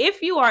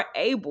if you are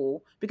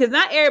able, because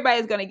not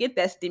everybody's going to get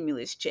that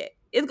stimulus check.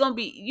 It's going to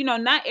be,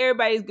 not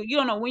everybody's, you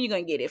don't know when you're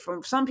going to get it.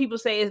 From some people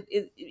say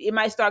it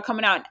might start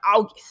coming out in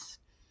August.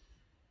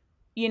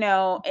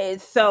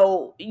 And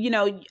so,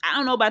 I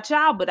don't know about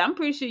y'all, but I'm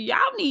pretty sure y'all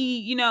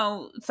need,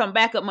 some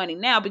backup money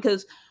now,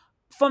 because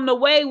from the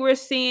way we're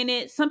seeing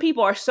it, some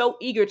people are so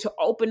eager to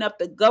open up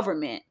the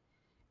government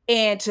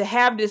and to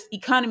have this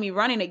economy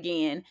running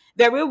again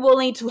that we're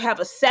willing to have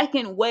a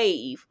second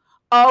wave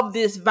of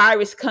this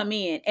virus come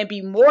in and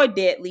be more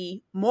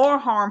deadly, more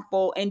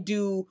harmful, and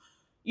do,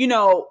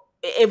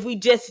 if we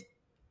just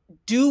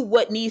do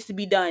what needs to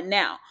be done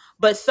now.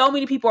 But so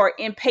many people are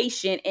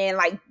impatient, and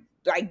like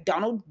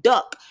Donald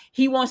Duck,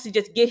 he wants to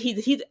just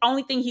he's the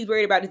only thing he's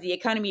worried about is the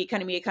economy.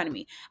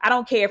 I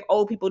don't care if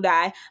old people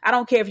die. I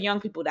don't care if young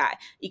people die.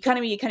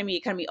 Economy.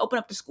 Open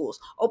up the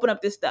schools. Open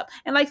up this stuff.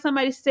 And like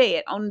somebody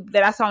said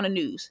that I saw on the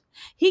news,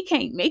 he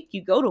can't make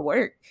you go to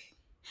work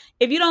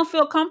if you don't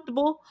feel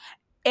comfortable.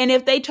 And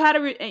if they try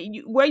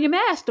to wear your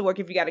mask to work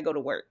if you got to go to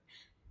work.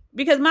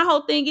 Because my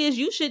whole thing is,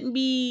 you shouldn't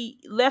be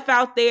left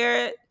out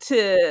there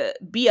to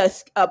be a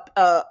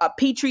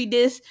petri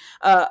dish,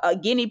 a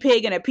guinea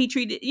pig and a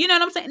petri dish. You know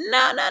what I'm saying?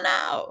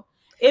 No.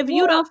 If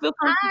you don't feel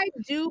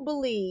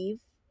comfortable.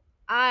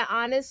 I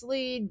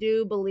honestly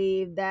do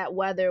believe that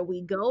whether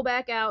we go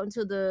back out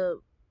into the,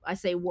 I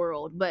say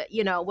world, but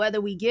whether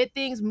we get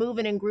things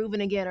moving and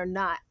grooving again or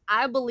not,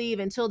 I believe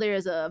until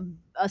there's a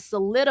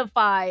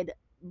solidified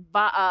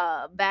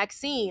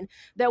vaccine,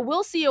 that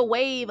we'll see a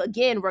wave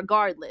again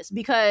regardless,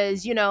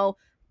 because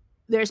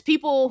there's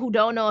people who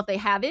don't know if they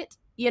have it,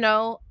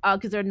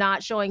 because they're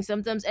not showing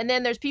symptoms, and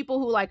then there's people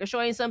who like are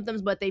showing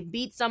symptoms but they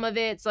beat some of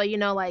it, so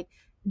like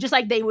just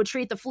like they would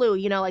treat the flu,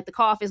 like the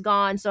cough is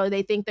gone, so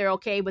they think they're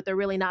okay but they're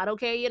really not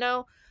okay.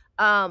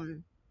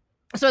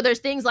 So there's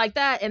things like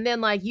that, and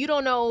then like you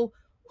don't know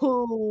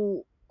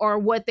who or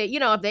what they,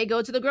 if they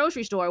go to the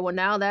grocery store, well,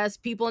 now that's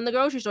people in the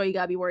grocery store you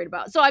got to be worried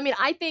about. So I mean,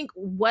 I think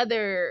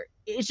whether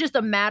it's just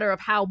a matter of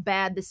how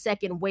bad the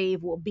second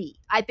wave will be.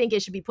 I think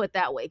it should be put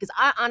that way, because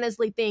I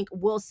honestly think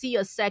we'll see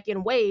a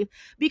second wave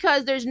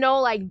because there's no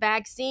like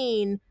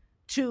vaccine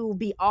to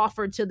be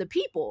offered to the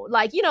people.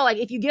 Like, like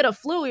if you get a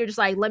flu, you're just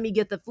like, let me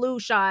get the flu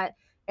shot,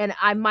 and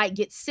I might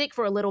get sick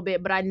for a little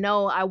bit, but I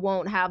know I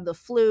won't have the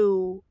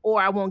flu, or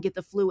I won't get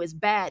the flu as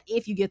bad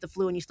if you get the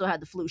flu and you still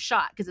have the flu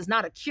shot, because it's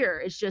not a cure,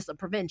 it's just a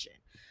prevention.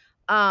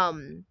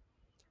 Um,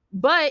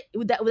 but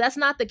that's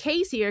not the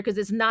case here because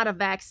it's not a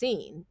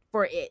vaccine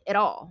for it at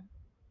all.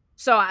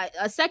 So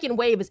a second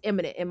wave is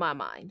imminent in my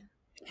mind.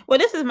 Well,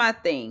 this is my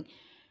thing.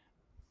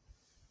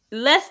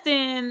 Less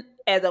than,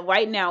 as of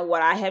right now,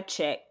 what I have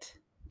checked,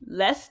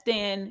 less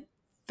than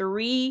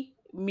 3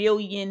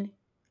 million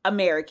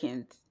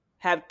Americans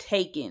have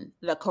taken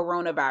the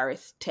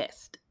coronavirus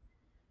test.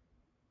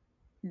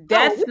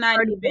 That's not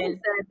even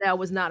said that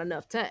was not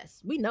enough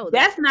tests. We know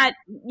that's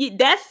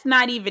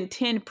not even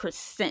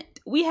 10%.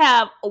 We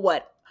have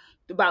what,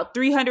 about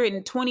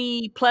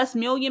 320 plus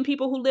million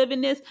people who live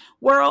in this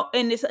world,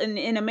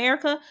 in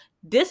America.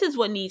 This is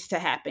what needs to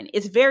happen.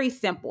 It's very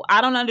simple.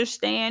 I don't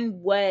understand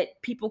what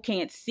people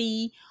can't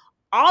see.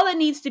 All that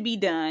needs to be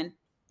done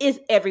is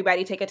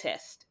everybody take a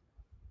test.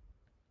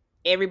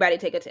 Everybody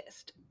take a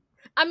test.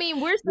 I mean,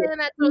 we're saying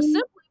that so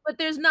simply, but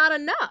there's not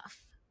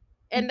enough.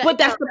 But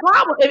that's the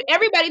problem. If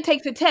everybody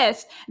takes a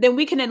test, then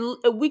we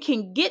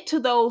can get to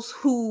those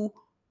who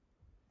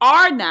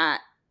are not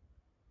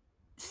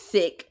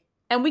sick,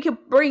 and we can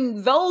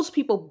bring those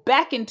people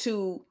back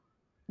into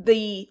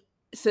the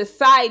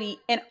society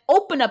and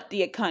open up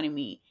the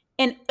economy.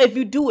 And if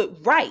you do it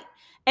right,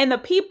 and the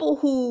people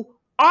who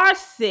are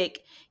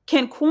sick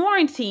can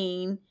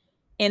quarantine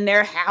in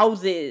their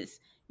houses,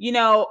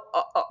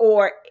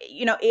 or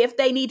if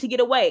they need to get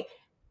away.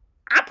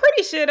 I'm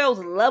pretty sure those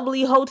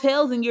lovely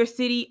hotels in your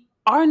city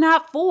are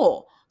not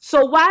full.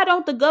 So why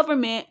don't the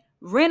government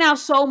rent out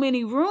so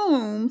many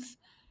rooms,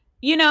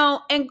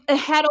 and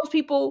have those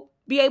people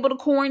be able to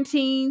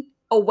quarantine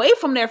away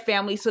from their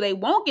family so they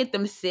won't get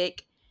them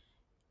sick?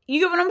 You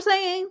get what I'm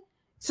saying?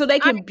 So they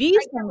can be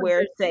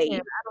somewhere safe. I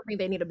don't think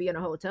they need to be in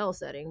a hotel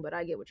setting, but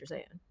I get what you're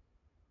saying.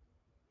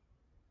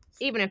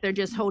 Even if they're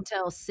just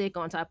hotel sick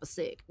on top of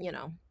sick,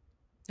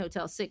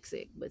 hotel sick,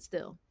 but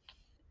still.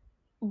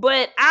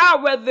 But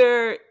I'd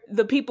rather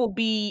the people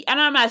be,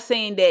 and I'm not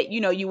saying that,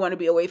 you want to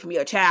be away from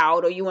your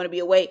child or you want to be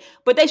away,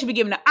 but they should be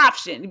given an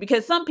option,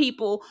 because some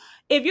people,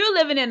 if you're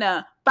living in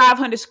a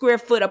 500 square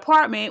foot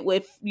apartment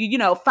with,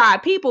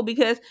 5 people,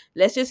 because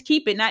let's just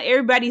keep it, not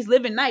everybody's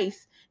living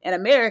nice in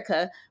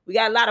America. We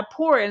got a lot of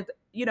poor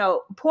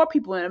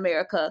people in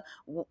America,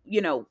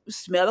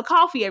 smell the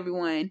coffee,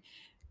 everyone.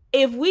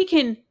 If we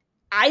can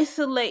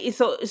isolate,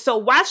 so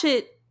why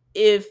should,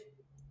 if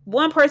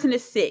one person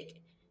is sick,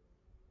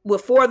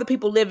 with 4 other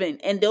people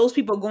living and those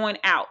people going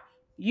out,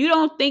 you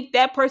don't think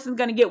that person's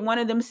going to get one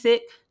of them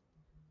sick?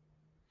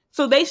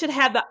 So they should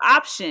have the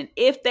option.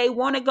 If they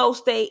want to go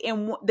stay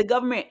in the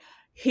government,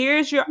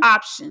 here's your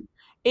option.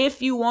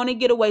 If you want to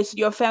get away so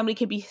your family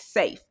can be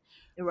safe,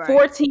 right.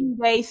 14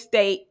 days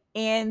stay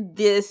in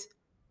this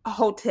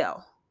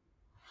hotel.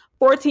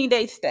 14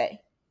 days stay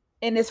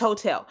in this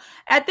hotel.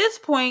 At this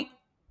point,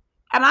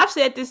 and I've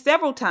said this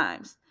several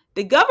times,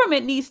 the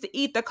government needs to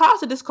eat the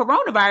cost of this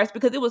coronavirus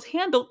because it was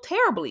handled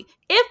terribly.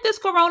 If this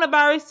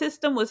coronavirus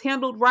system was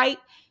handled right,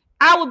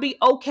 I would be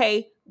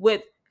okay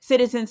with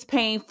citizens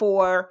paying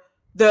for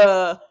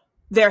their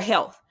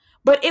health.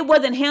 But it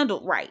wasn't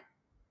handled right.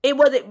 It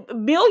wasn't.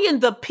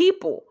 Millions of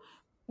people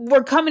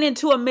were coming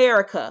into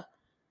America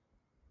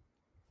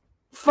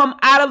from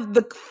out of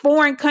the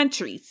foreign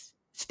countries,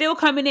 still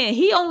coming in.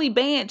 He only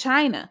banned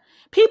China.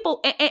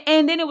 People,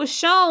 and then it was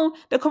shown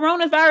the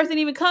coronavirus didn't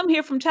even come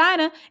here from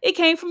China. It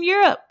came from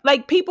Europe.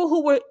 Like people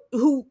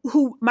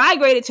who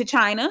migrated to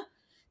China,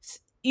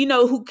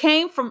 who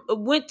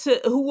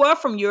were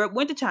from Europe,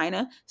 went to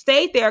China,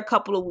 stayed there a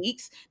couple of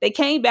weeks. They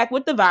came back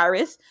with the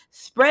virus,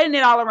 spreading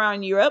it all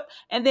around Europe.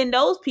 And then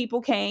those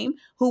people came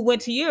who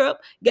went to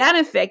Europe, got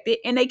infected,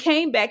 and they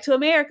came back to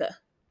America.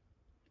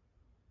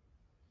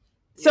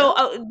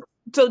 Yeah.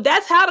 So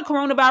that's how the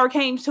coronavirus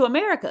came to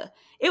America.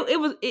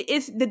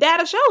 It's the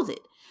data shows it.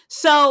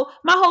 So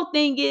my whole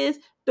thing is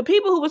the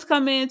people who was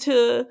coming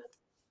into,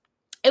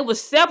 it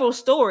was several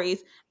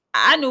stories.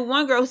 I knew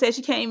one girl who said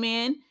she came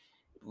in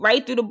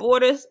right through the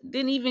borders,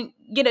 didn't even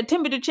get a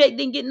temperature check,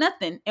 didn't get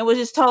nothing, and was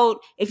just told,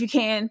 if you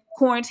can,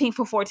 quarantine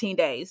for 14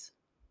 days.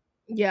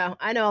 Yeah,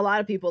 I know a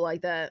lot of people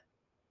like that.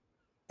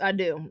 I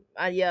do.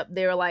 Yep.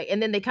 They were like,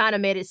 and then they kind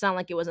of made it sound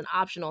like it was an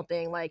optional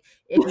thing. Like,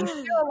 if you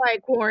feel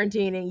like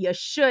quarantining, you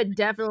should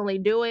definitely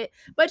do it.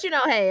 But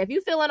hey, if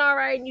you feeling all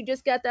right and you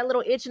just got that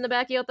little itch in the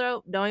back of your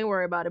throat, don't even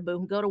worry about it,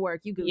 boo. Go to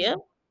work. You Gucci. Yep.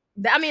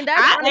 I mean, that's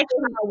how it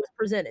was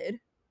presented.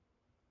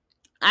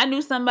 I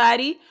knew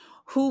somebody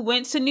who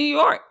went to New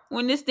York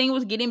when this thing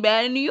was getting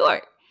bad in New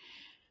York.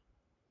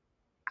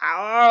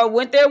 I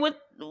went there with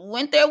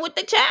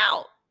the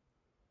child.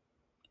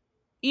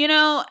 you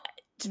know,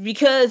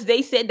 because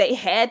they said they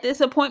had this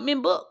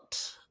appointment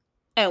booked.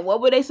 And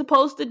what were they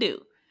supposed to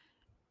do?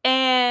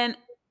 And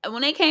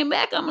when they came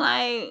back, I'm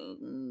like,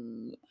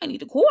 I need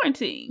to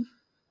quarantine.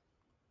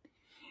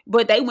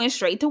 But they went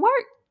straight to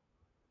work.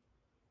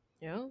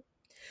 Yeah.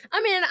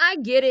 I mean, I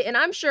get it, and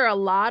I'm sure a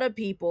lot of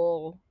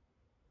people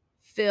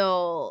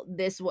feel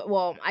this way.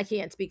 Well, I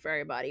can't speak for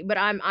everybody, but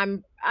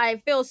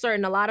I feel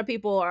certain a lot of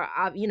people are,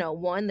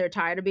 one, they're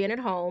tired of being at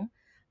home,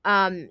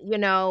 and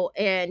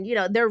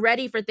they're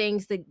ready for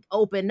things to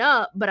open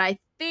up. But I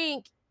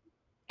think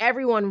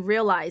everyone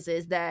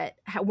realizes that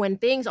when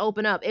things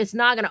open up, it's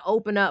not going to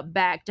open up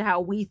back to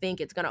how we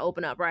think it's going to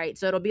open up, right?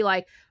 So it'll be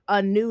like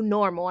a new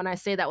normal. And I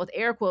say that with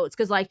air quotes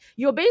because, like,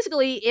 you'll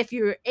basically, if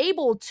you're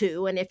able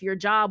to, and if your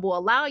job will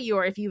allow you,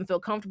 or if you feel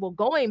comfortable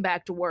going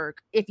back to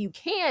work, if you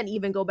can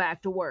even go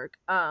back to work,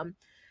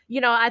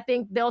 I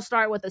think they'll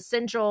start with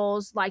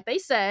essentials, like they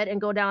said,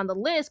 and go down the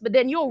list, but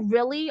then you'll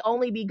really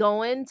only be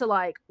going to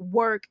like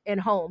work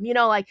and home.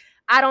 Like,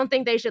 I don't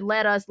think they should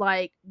let us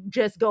like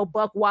just go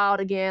buck wild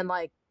again,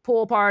 like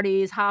pool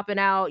parties, hopping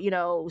out,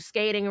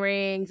 skating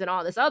rings and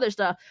all this other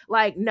stuff.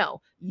 Like,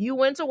 no, you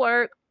went to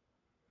work,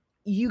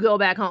 you go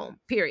back home,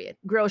 period.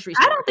 Grocery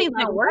I store. don't think it's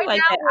Like gonna work right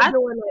like now that. we're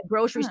doing like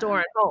grocery store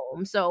and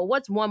home. So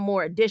what's one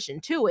more addition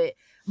to it?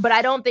 But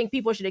I don't think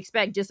people should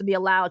expect just to be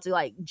allowed to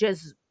like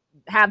just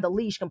have the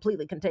leash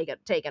completely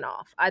taken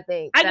off. I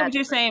think I get what that's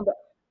you're saying, but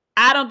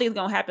I don't think it's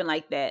gonna happen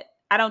like that.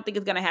 I don't think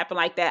it's gonna happen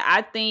like that.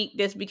 I think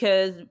just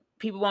because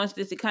people want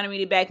this economy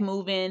to back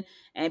moving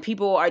and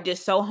people are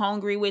just so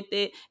hungry with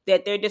it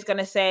that they're just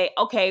gonna say,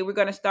 okay, we're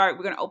gonna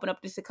open up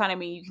this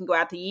economy. You can go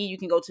out to eat, you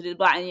can go to the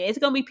block, and it's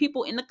gonna be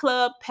people in the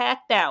club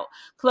packed out.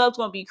 Club's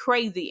gonna be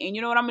crazy. And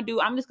you know what I'm gonna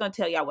do? I'm just gonna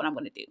tell y'all what I'm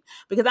gonna do.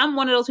 Because I'm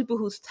one of those people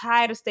who's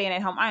tired of staying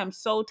at home. I am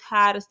so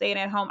tired of staying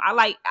at home.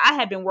 I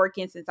have been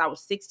working since I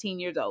was 16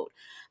 years old.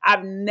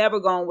 I've never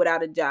gone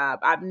without a job.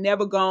 I've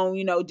never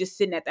gone, just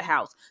sitting at the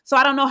house. So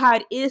I don't know how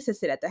it is to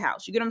sit at the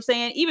house. You get what I'm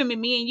saying? Even with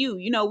me and you,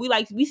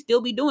 we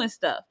still be doing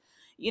stuff.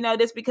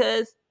 Just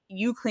because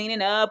you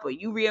cleaning up or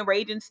you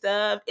rearranging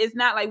stuff, it's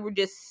not like we're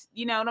just,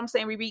 you know what I'm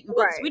saying? We're reading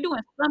books. right. We're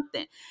doing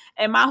something.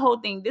 And my whole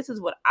thing, this is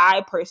what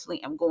I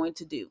personally am going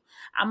to do.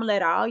 I'm going to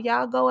let all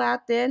y'all go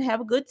out there and have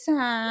a good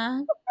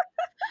time.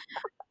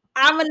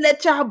 I'm gonna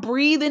let y'all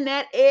breathe in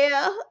that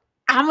air.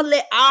 I'm gonna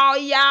let all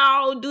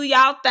y'all do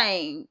y'all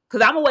thing.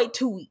 Cause I'm gonna wait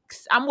 2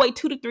 weeks. I'm gonna wait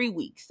 2 to 3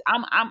 weeks.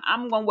 I'm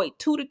gonna wait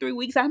 2 to 3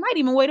 weeks. I might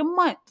even wait a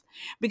month.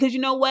 Because you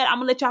know what? I'm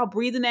gonna let y'all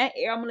breathe in that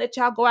air. I'm gonna let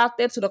y'all go out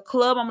there to the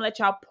club. I'm gonna let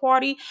y'all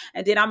party.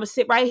 And then I'm gonna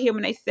sit right here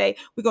when they say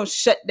we're gonna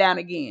shut down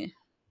again.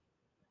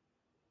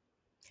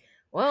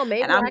 Well,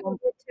 maybe And I'm I can gonna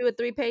get 2 or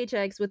 3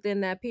 paychecks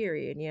within that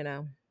period.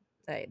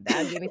 Hey,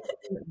 that'll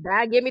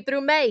get me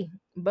through May.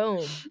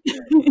 Boom.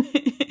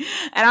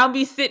 and I'll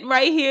be sitting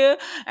right here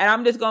and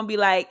I'm just gonna be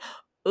like,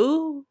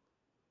 ooh.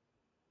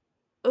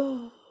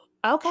 Ooh,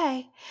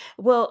 okay.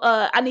 Well,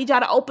 I need y'all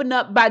to open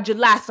up by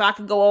July so I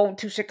can go on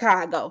to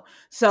Chicago.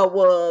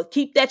 So,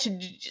 keep that.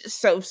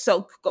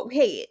 So go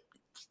ahead.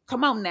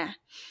 Come on now.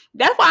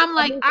 That's why I'm I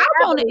like, mean, I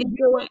yeah, want but to you don't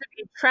enjoy. want to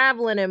be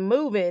traveling and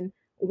moving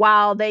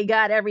while they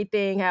got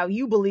everything how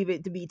you believe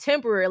it to be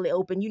temporarily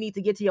open. You need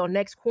to get to your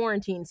next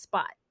quarantine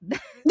spot. That's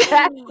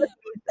what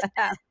needs to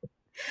happen.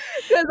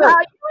 Because how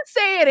Look, you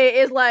saying it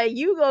is like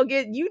you go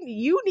get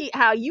you need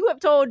how you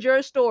have told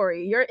your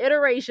story, your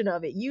iteration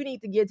of it. You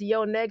need to get to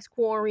your next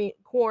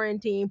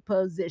quarantine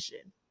position.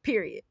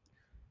 Period.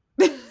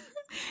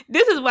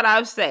 this is what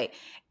I say.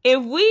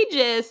 If we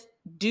just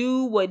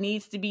do what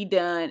needs to be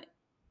done,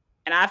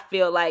 and I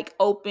feel like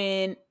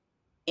open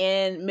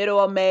in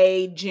middle of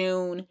May,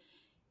 June,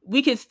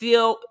 we can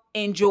still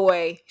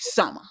enjoy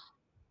summer.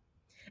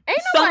 Ain't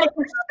Summer. nobody. I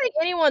don't think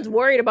anyone's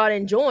worried about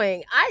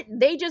enjoying.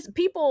 They just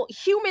people.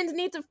 Humans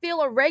need to feel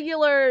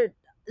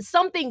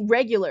something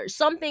regular,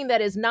 something that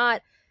is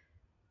not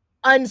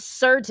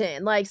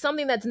uncertain, like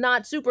something that's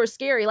not super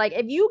scary. Like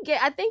I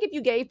think if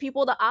you gave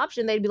people the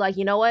option, they'd be like,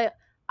 you know what?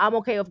 I'm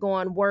okay with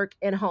going work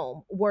and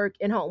home, work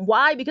and home.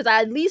 Why? Because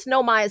I at least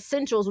know my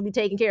essentials will be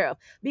taken care of.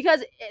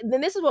 Because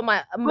then this is what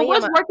But me and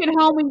what's my working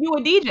home when you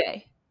a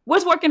DJ?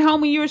 What's working home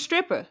when you're a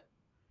stripper?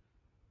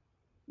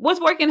 What's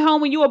working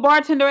home when you a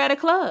bartender at a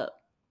club?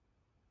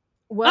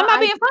 I'm well, not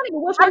being funny, but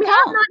what's I mean, work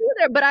I'm home? not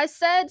either, but I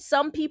said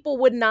some people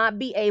would not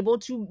be able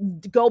to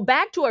go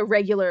back to a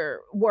regular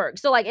work.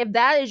 So, like, if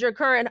that is your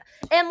current,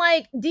 and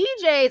like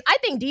DJs, I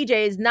think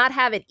DJs not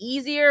have it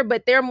easier,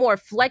 but they're more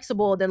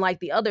flexible than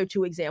like the other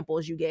two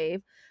examples you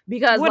gave.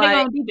 Because, What they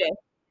like, gonna DJ?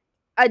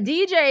 a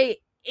DJ,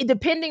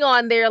 depending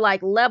on their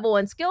like level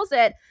and skill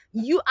set,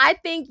 I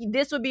think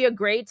this would be a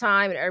great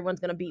time, and everyone's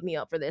gonna beat me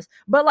up for this,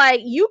 but like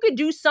you could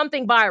do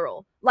something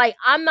viral. Like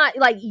I'm not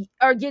like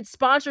or get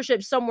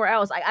sponsorship somewhere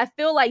else. I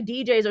feel like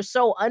DJs are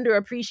so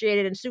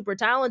underappreciated and super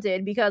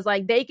talented because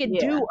like they could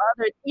do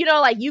Yeah. other,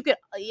 like you could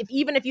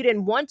even if you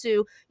didn't want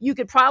to, you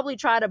could probably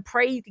try to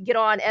pray you could get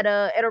on at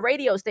a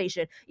radio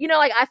station.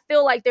 Like I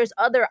feel like there's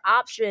other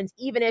options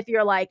even if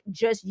you're like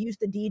just used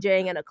to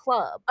DJing in a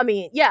club. I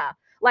mean, yeah,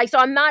 Like, so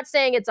I'm not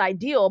saying it's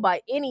ideal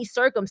by any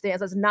circumstance.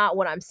 That's not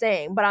what I'm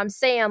saying. But I'm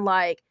saying,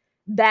 like,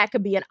 that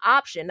could be an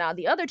option. Now,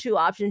 the other two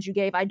options you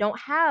gave, I don't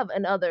have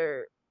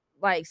another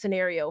like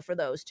scenario for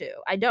those two.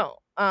 I don't.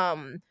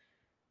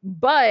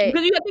 But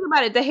Because you gotta think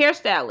about it, the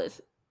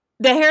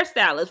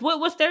hairstylist,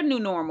 what's their new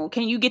normal?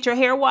 Can you get your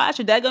hair washed?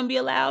 Is that gonna be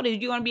allowed? Is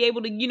you gonna be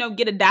able to,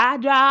 get a dye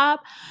job?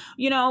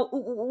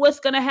 What's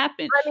gonna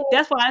happen? I mean,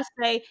 That's why I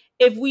say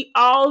if we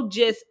all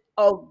just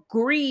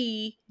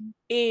agree,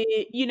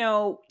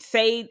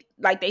 say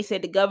like they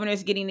said, the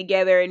governors getting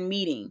together and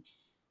meeting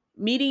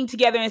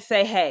together and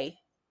say, hey,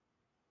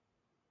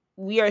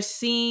 we are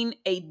seeing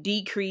a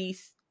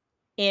decrease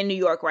in New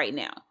York right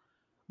now.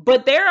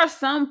 But there are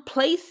some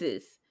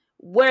places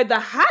where the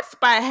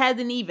hotspot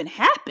hasn't even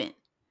happened.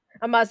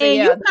 I'm about to say, And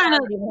yeah, you they kind of,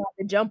 haven't even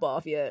had to jump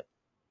off yet.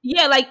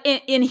 yeah, like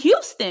in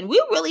Houston,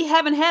 we really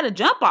haven't had a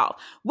jump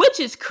off, which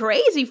is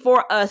crazy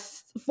for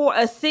us, for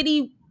a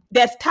city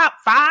that's top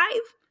 5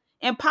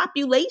 in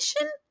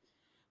population,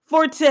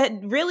 for to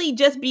really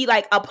just be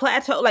like a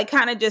plateau, like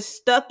kind of just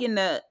stuck in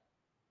the,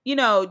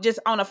 just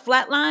on a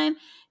flat line.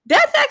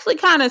 That's actually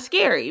kind of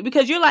scary,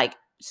 because you're like,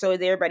 so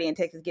is everybody in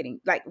Texas getting,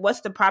 like,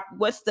 what's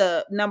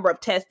the number of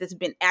tests that's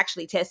been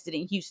actually tested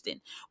in Houston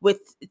with,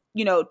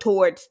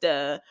 towards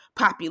the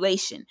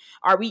population?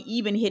 Are we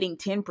even hitting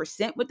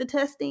 10% with the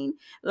testing?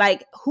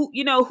 Like,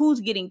 who's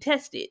getting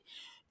tested?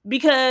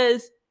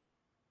 Because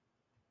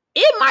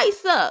it might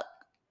suck.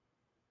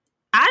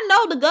 I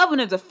know the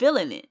governors are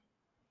feeling it,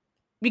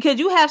 because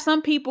you have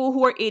some people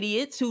who are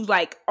idiots who's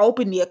like,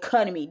 open the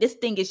economy. This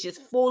thing is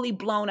just fully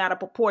blown out of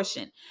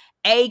proportion.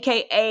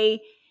 AKA,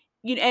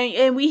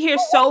 and we hear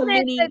so Wasn't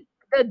it many.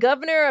 the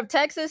governor of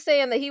Texas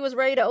saying that he was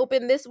ready to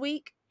open this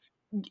week?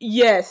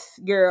 Yes,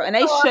 girl. And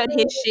they So I shut mean,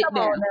 his shit come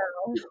on down.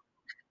 now.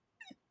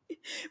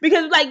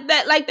 Because like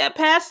that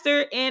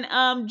pastor in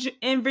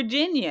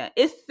Virginia,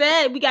 it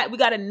said we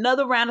got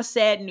another round of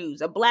sad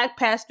news. A black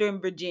pastor in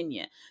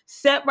Virginia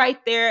sat right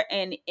there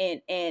and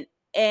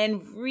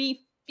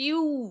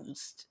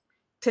refused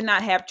to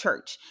not have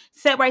church.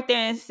 Sat right there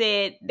and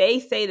said, they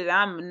say that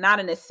I'm not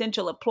an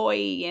essential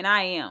employee, and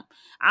I am.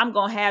 I'm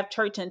gonna have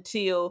church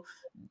until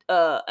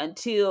what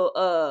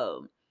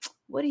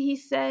did he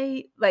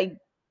say? Like,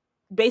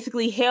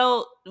 basically,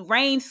 hell,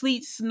 rain,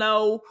 sleet,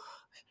 snow,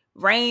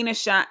 rain or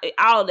shine,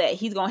 all that.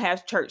 He's gonna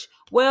have church.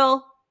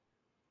 Well,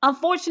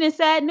 unfortunate,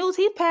 sad news.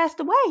 He passed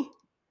away,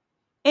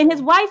 and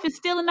his wife is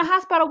still in the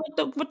hospital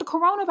with the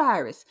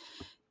coronavirus.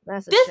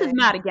 That's a This is shame.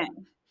 not a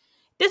game.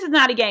 This is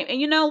not a game.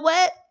 And you know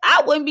what?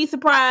 I wouldn't be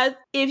surprised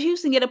if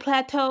Houston get a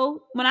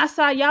plateau. When I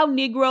saw y'all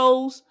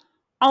Negroes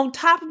on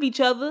top of each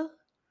other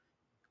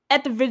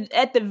at the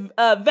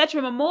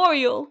Veteran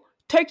Memorial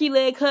turkey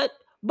leg hut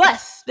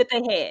bus that they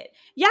had,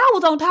 y'all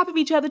was on top of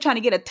each other trying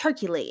to get a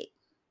turkey leg.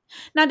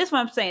 Now, this is what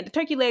I'm saying. The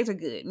turkey legs are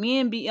good. Me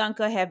and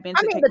Bianca have been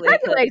I to mean, the turkey leg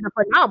turkey hut. legs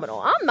are phenomenal.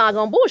 I'm not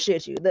gonna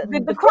bullshit you. The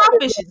The food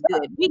crawfish is is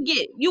good. We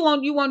get, you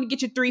want to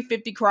get your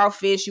 350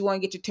 crawfish. You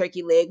want to get your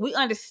turkey leg. We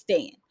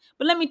understand.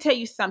 But let me tell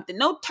you something.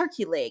 No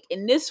turkey leg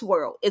in this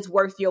world is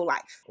worth your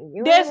life. you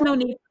ain't There's no wrong.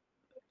 need.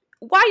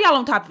 Why y'all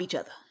on top of each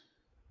other?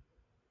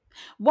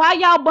 Why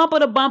y'all bumper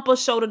to bumper,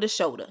 shoulder to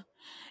shoulder?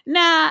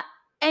 Now,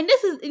 and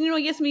this is,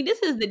 yes, me.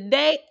 This is the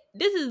day.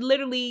 This is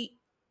literally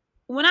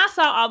when I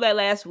saw all that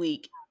last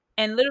week,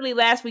 and literally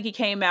last week it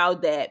came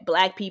out that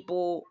black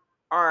people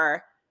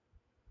are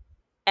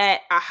at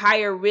a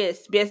higher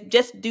risk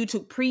just due to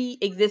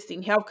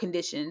pre-existing health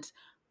conditions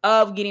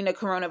of getting the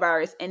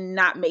coronavirus and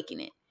not making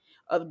it,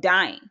 of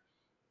dying,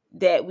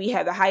 that we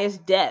have the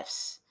highest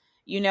deaths.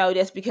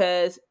 That's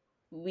because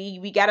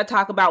we got to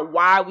talk about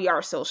why we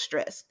are so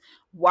stressed.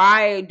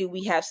 Why do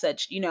we have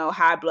such,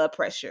 high blood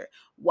pressure?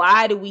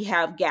 Why do we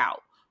have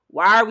gout?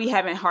 Why are we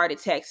having heart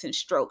attacks and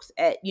strokes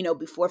at,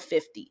 before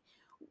 50?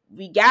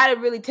 We got to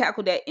really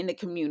tackle that in the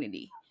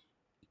community.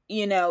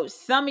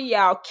 Some of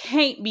y'all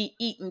can't be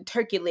eating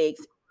turkey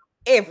legs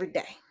every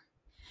day.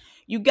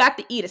 You got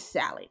to eat a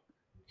salad.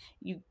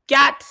 You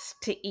got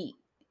to eat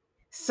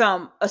a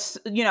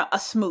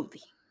smoothie.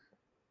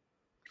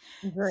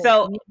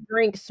 So You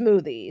drink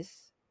smoothies.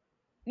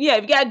 yeah,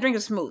 you got to drink a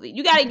smoothie.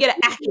 You got to get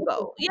an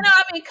Activo.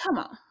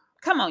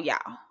 Come on, y'all.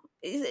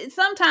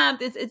 Sometimes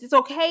it's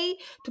okay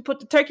to put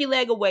the turkey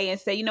leg away and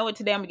say, you know what,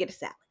 today I'm gonna get a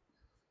salad.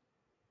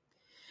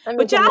 I mean,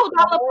 But can y'all the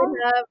was all salad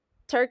have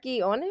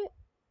turkey on it?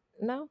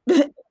 No.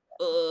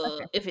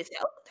 if it's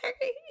healthy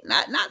turkey,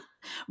 not.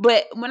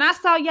 But when I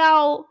saw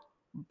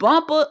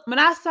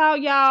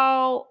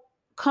y'all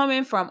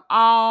coming from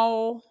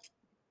all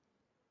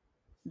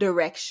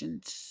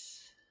directions,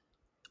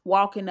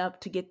 walking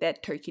up to get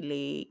that turkey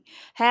leg,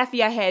 half of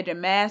y'all had your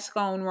mask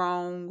on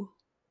wrong.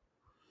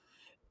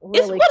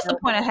 Really? What's the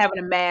point of having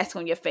a mask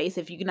on your face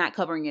if you're not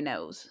covering your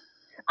nose?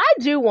 I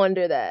do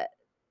wonder that.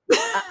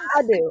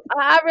 I do.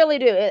 I really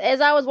do. As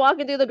I was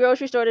walking through the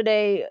grocery store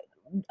today,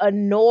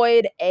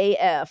 annoyed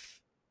AF,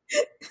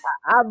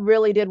 I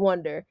really did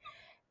wonder.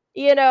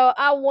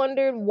 I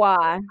wondered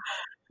why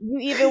you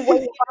even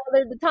went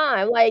bothered the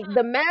time. Like,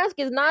 the mask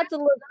is not to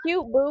look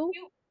cute, boo.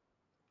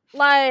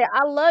 Like,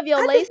 I love your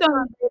I just lace don't.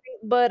 front, baby,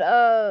 but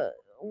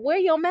where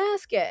your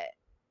mask at?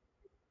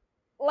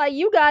 Like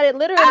you got it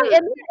literally, I,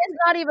 and it's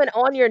not even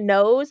on your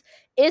nose.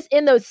 It's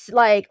in those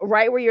like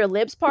right where your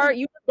lips part.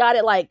 You got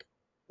it like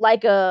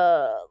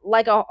a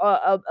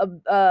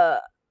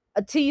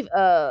teeth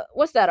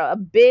what's that a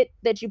bit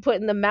that you put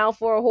in the mouth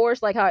for a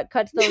horse, like how it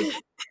cuts those.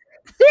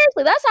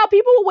 Seriously, that's how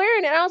people were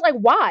wearing it. And I was like,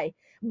 why?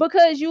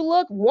 Because you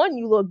look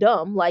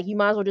dumb. Like you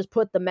might as well just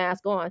put the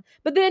mask on.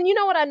 But then you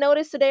know what I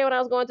noticed today when I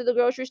was going to the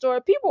grocery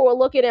store? People were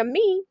looking at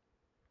me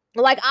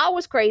like I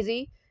was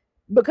crazy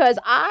because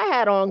I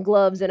had on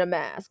gloves and a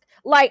mask.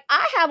 Like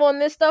I have on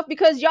this stuff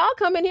because y'all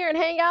come in here and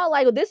hang out.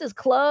 Like this is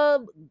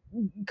club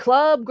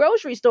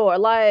grocery store,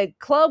 like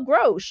club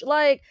grosh.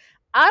 Like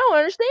I don't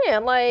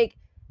understand. Like,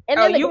 and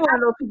oh, then the you guy, one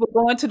of those people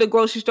going to the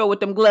grocery store with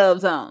them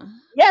gloves on,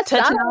 yes, because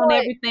I touching don't on want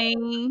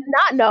everything.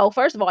 not no.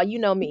 First of all, you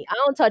know me. I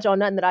don't touch on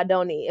nothing that I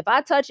don't need. If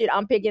I touch it,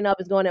 I'm picking up.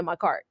 It's going in my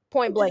cart.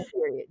 Point blank.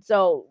 Period.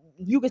 So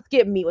you can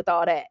skip me with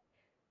all that.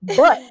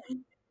 But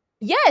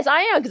yes,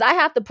 I am because I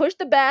have to push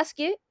the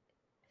basket.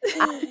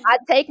 I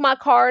take my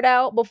card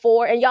out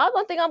before, and y'all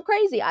don't think I'm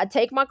crazy. I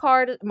take my Oh,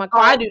 I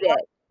card do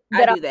that. I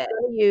that I'm do that.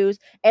 going to use,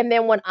 and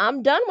then when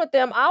I'm done with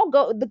them, I'll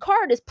go. The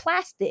card is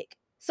plastic,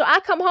 so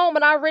I come home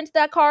and I rinse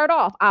that card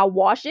off. I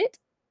wash it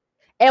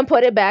and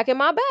put it back in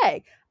my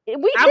bag.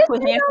 I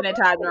put hand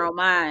sanitizer on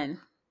mine.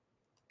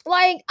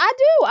 Like I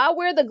do. I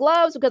wear the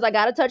gloves because I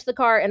got to touch the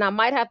cart, and I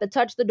might have to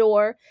touch the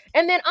door.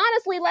 And then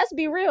honestly, let's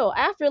be real.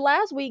 After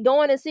last week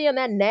going and seeing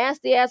that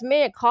nasty ass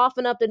man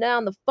coughing up and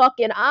down the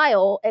fucking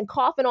aisle and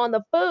coughing on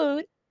the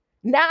food,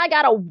 now I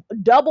gotta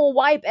double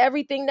wipe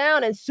everything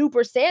down and super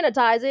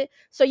sanitize it.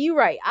 So you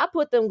right. I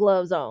put them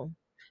gloves on.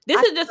 This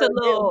I is just a sure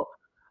do. little.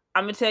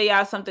 I'm gonna tell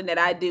y'all something that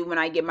I do when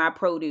I get my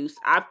produce.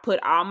 I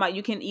put all my.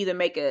 You can either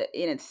make a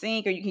in a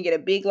sink or you can get a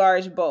big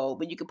large bowl,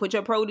 but you can put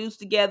your produce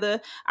together.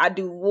 I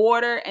do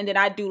water, and then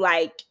I do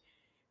like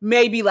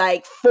maybe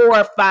like 4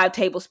 or 5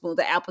 tablespoons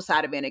of apple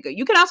cider vinegar.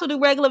 You can also do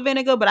regular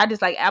vinegar, but I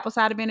just like apple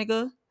cider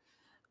vinegar.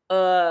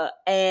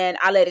 And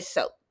I let it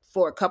soak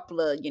for a couple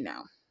of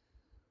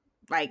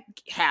like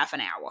half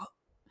an hour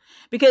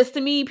because to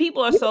me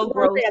people are You so was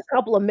gonna gross. say a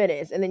couple of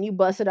minutes, and then you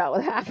bust it out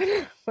with half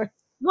an hour.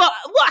 Well,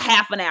 what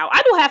half an hour?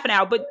 I do half an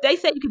hour, but they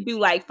say you could do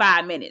like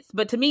 5 minutes.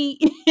 But to me,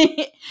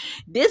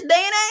 this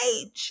day and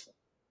age,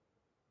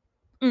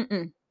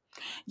 mm-mm.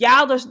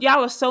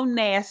 y'all are so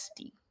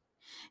nasty.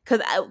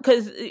 Cause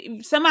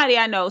somebody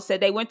I know said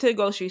they went to the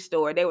grocery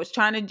store. They was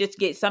trying to just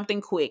get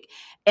something quick,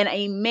 and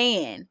a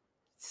man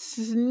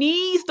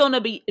sneezed on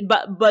the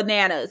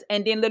bananas,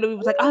 and then literally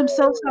was like, "I'm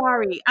so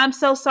sorry. I'm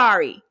so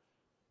sorry."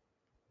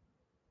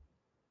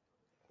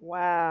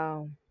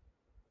 Wow.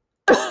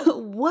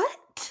 What?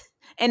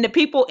 And the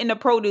people in the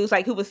produce,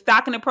 like who was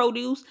stocking the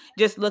produce,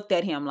 just looked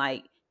at him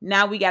like,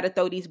 now we got to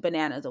throw these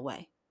bananas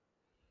away.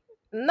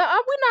 No,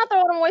 we're not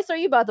throwing them away, sir.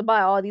 You about to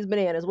buy all these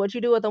bananas. What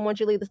you do with them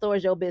once you leave the store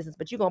is your business,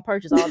 but you're gonna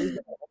purchase all these bananas.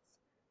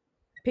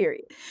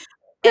 Period.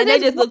 And And they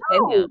it's just looked at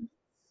gross. him.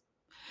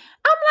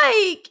 I'm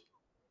like,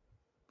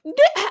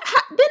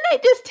 didn't they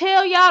just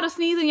tell y'all to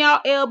sneeze in y'all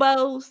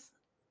elbows?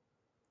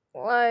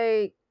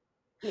 Like,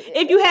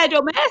 If you had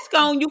your mask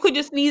on, you could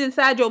just sneeze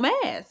inside your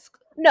mask.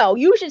 no,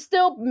 you should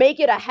still make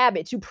it a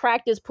habit to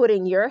practice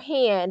putting your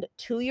hand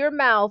to your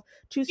mouth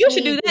to You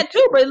should sneeze. do that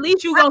too, but at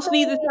least you gonna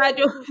sneeze inside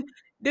your.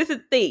 This is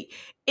the thing.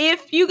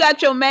 If you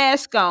got your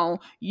mask on,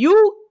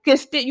 you can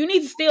still you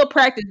need to still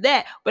practice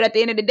that. But at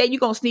the end of the day, you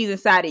gonna sneeze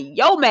inside of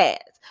your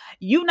mask.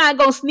 You not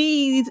gonna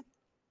sneeze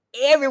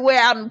everywhere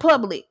out in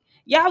public.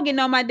 Y'all getting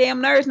on my damn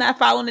nerves not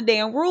following the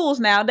damn rules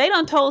now. They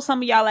done told some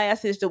of y'all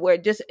asses to wear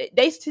just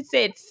they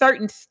said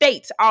certain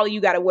states all of you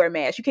gotta wear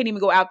masks. You can't even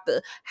go out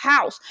the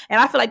house. And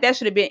I feel like that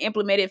should have been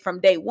implemented from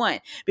day one.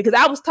 Because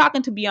I was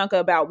talking to Bianca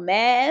about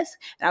masks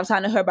and I was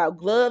talking to her about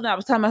gloves and I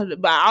was talking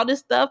about all this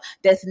stuff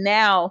that's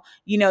now,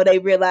 they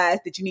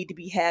realized that you need to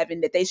be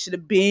having that they should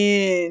have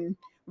been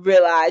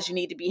realized you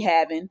need to be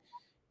having.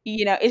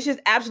 It's just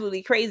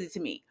absolutely crazy to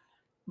me.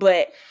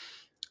 But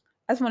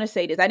I just want to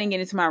say this. I didn't get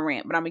into my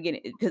rant, but I'm gonna get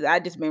it because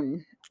it's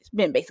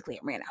been basically a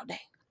rant all day.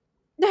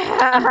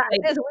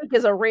 This week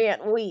is a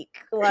rant week.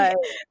 Like,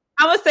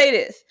 I'm gonna say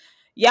this.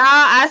 Y'all,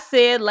 I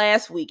said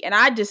last week, and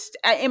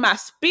in my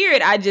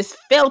spirit, I just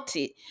felt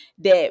it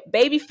that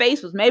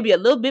Babyface was maybe a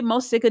little bit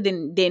more sicker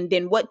than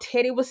what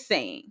Teddy was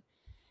saying,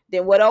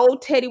 than what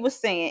old Teddy was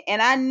saying,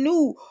 and I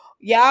knew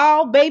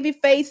y'all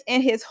Babyface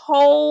and his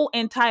whole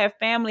entire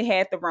family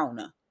had the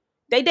Rona.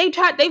 They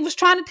was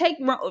trying to take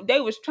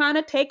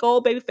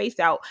old Babyface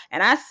out,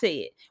 and I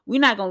said we're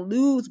not gonna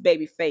lose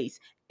Babyface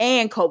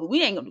and Kobe.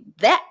 We ain't gonna do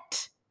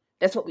that.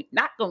 That's what we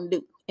not gonna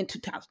do in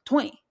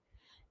 2020.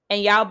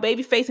 And y'all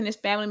Babyface and his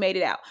family made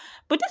it out.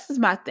 But this is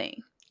my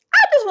thing. I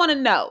just want to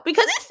know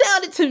because it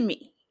sounded to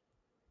me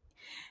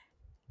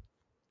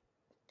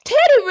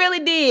Teddy really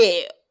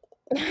did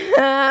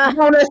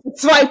want us to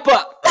swipe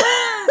up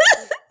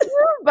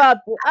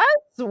I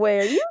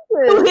swear, you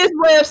to just his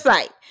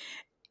website.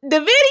 The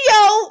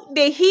video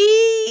that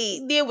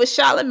he did with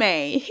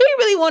Charlamagne, he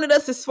really wanted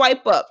us to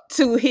swipe up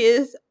to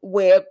his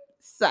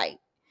website.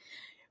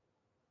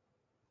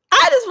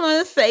 I just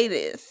want to say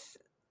this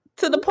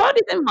So the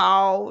parties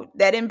involved,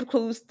 that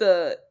includes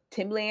the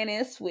Timbaland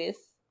and Swiss,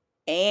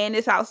 and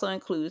this also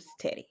includes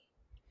Teddy.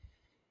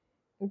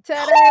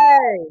 Teddy.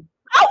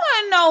 I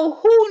want to know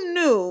who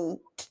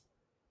knew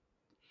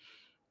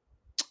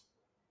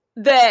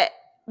that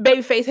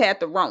Babyface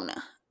had the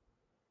Rona.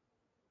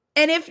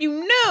 And if you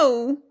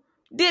knew,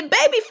 did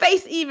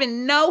Babyface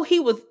even know he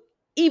was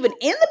even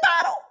in the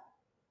bottle?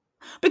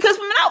 Because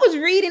when I was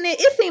reading it,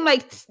 it seemed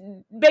like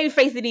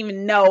Babyface didn't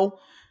even know.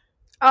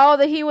 Oh,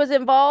 that he was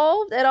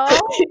involved at all?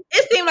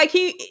 It seemed like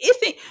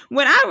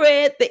when I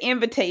read the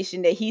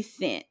invitation that he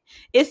sent,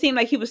 it seemed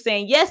like he was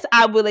saying, yes,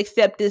 I will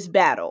accept this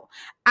battle.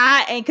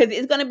 Because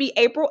it's going to be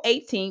April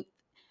 18th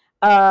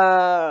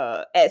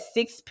at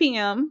 6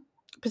 p.m.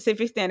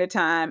 Pacific Standard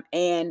Time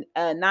and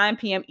 9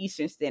 p.m.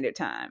 Eastern Standard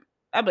Time.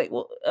 I'm like,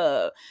 well,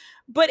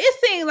 but it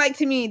seemed like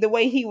to me the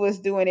way he was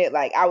doing it,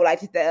 like I would like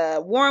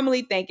to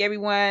warmly thank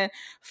everyone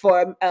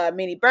for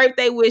many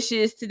birthday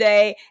wishes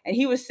today. And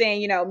he was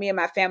saying, me and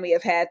my family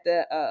have had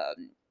the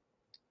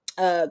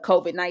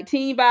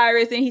COVID-19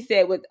 virus. And he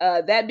said, with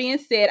that being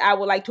said, I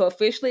would like to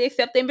officially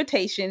accept the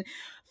invitation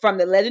from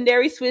the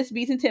legendary Swiss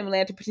Beats and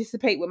Timbaland to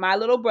participate with my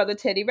little brother,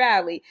 Teddy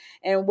Riley,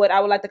 and what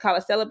I would like to call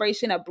a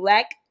celebration of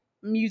Black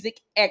music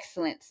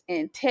excellence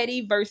and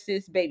Teddy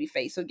versus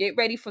Babyface. So get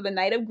ready for the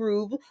night of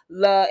groove,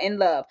 love, and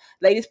love.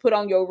 Ladies, put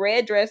on your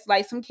red dress,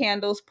 light some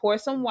candles, pour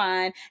some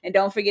wine, and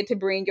don't forget to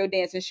bring your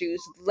dancing shoes.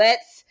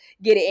 Let's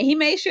get it. And he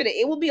made sure that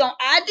it will be on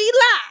IG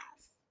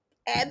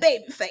Live at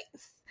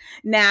Babyface.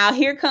 Now,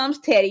 here comes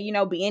Teddy,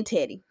 being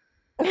Teddy.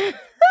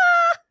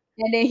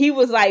 And then he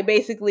was like,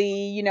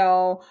 basically,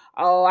 oh,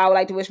 I would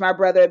like to wish my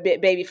brother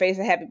Babyface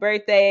a happy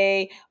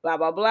birthday, blah,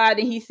 blah, blah.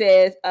 Then he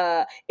says,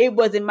 it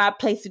wasn't my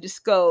place to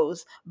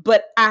disclose,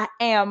 but I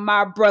am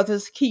my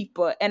brother's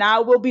keeper, and I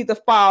will be the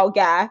fall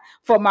guy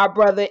for my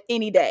brother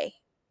any day.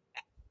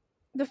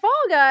 The fall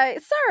guy?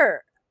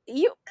 Sir,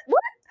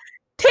 what?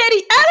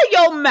 Teddy, out of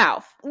your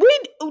mouth.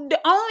 The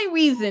only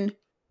reason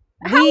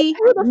we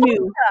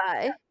knew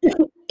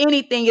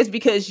anything is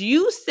because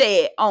you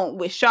said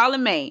with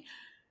Charlemagne,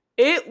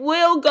 it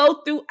will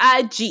go through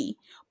IG,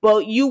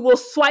 but you will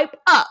swipe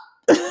up.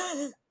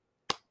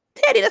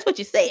 Teddy, that's what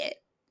you said.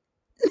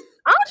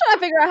 I'm trying to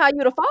figure out how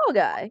you the fall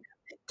guy.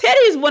 Teddy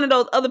is one of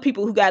those other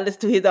people who got to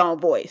listen to his own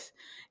voice.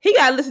 He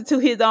got to listen to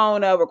his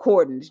own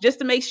recordings just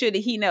to make sure that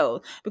he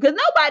knows. Because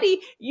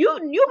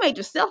you made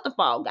yourself the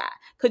fall guy.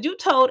 Because you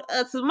told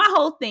us, my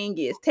whole thing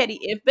is, Teddy,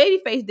 if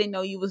Babyface didn't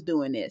know you was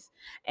doing this,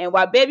 and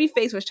while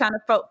Babyface was trying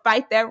to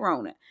fight that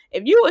Rona,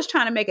 if you was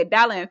trying to make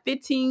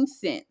 $1.15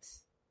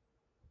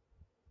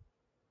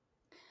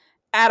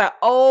 out of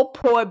old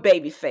poor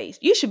Babyface,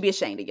 you should be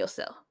ashamed of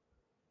yourself.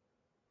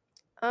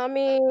 I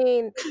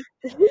mean,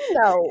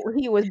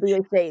 he was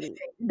being shady.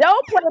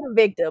 Don't play the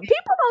victim.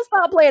 People don't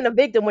stop playing the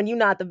victim when you're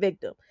not the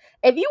victim.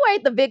 If you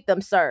ain't the victim,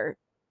 sir,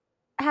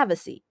 have a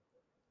seat.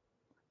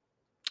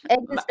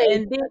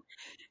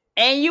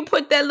 And you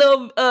put that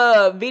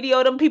little video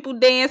of them people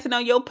dancing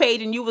on your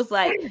page, and you was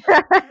like,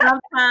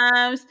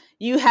 sometimes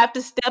you have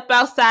to step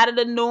outside of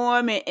the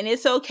norm, and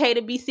it's okay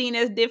to be seen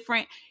as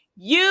different.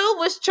 You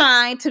was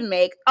trying to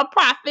make a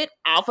profit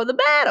off of the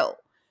battle.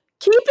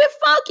 Keep it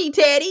funky,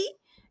 Teddy.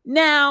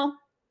 Now,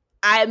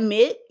 I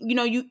admit,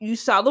 you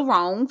saw the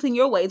wrongs in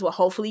your ways. Well,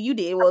 hopefully you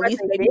did. Well, at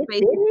least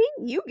Babyface,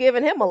 you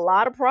giving him a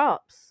lot of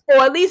props. Or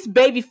at least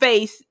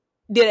Babyface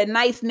did a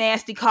nice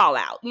nasty call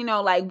out.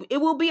 Like it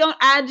will be on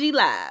IG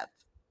Live.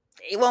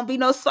 It won't be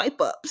no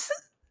swipe ups.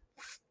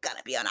 It's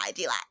gonna be on IG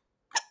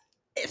Live.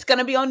 It's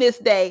gonna be on this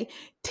day.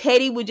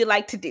 Teddy, would you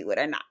like to do it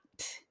or not?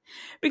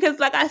 Because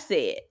like I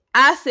said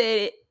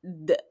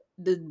it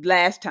the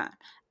last time.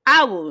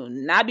 I will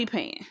not be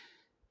paying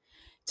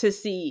to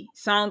see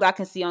songs I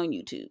can see on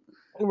YouTube.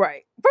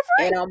 Right. For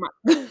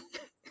free.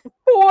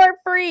 For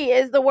free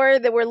is the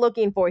word that we're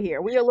looking for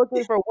here. We are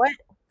looking for what?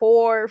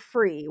 For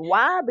free.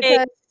 Why?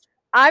 Because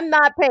I'm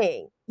not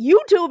paying.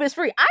 YouTube is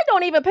free. I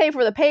don't even pay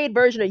for the paid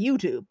version of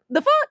YouTube.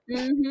 The fuck?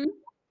 Mm-hmm.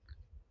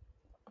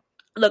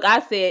 Look,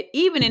 I said,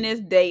 even in this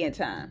day and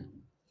time,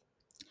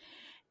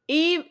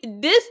 all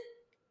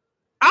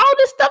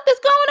this stuff that's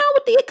going on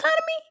with the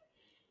economy,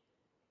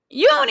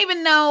 you don't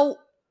even know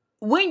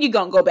when you're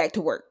gonna go back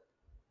to work.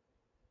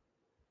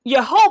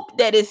 You hope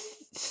that it's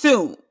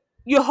soon.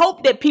 You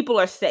hope that people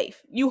are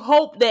safe. You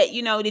hope that,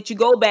 that you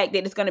go back,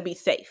 that it's going to be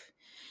safe.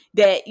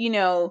 That,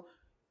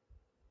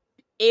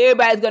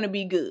 everybody's going to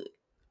be good.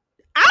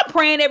 I'm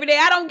praying every day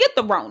I don't get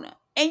the Rona.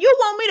 And you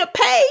want me to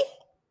pay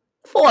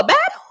for a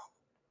battle?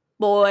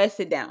 Boy,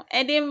 sit down.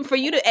 And then for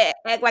you to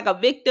act like a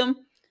victim.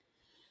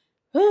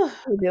 You're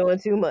doing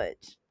too much.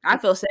 I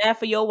feel sad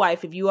for your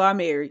wife if you are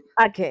married.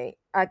 I can't.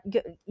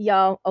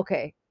 Y'all,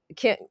 okay.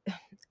 Can't.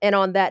 And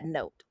on that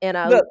note, and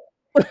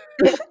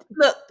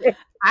Look,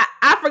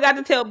 I forgot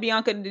to tell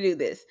Bianca to do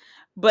this,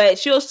 but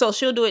she'll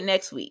do it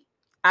next week.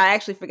 I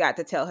actually forgot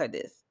to tell her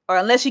this, or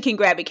unless she can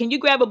grab it. Can you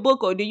grab a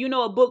book, or do you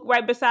know a book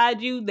right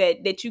beside you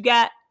that you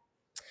got?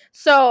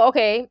 So,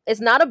 okay,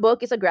 it's not a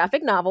book; it's a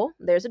graphic novel.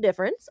 There's a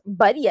difference,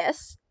 but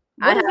yes.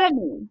 What does that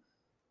mean?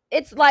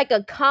 It's like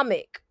a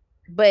comic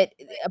but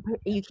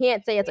you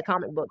can't say it's a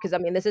comic book because I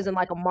mean this isn't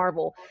like a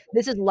Marvel.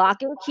 This is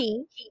Lock and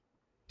Key.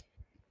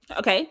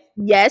 Okay.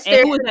 Yes, And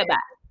there's who is that by? an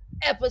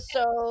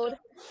episode.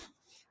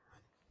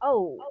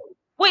 Oh,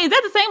 Wait, is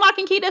that the same Lock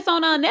and Key that's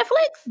on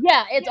Netflix?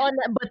 yeah, it's on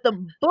that, but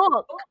the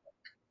book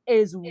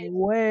is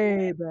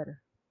way better.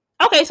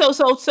 Okay,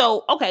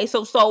 okay,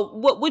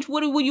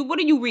 what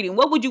are you reading?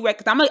 What would you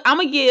recommend? I'm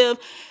gonna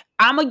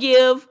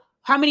give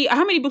how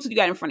many books have you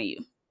got in front of you?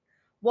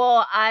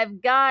 Well,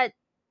 I've got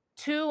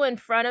two in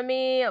front of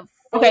me.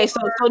 Four. Okay, so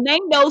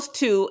name those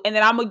two, and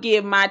then I'm gonna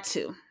give my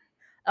two.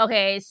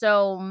 Okay,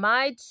 so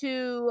my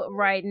two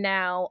right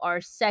now are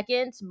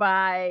Second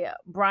by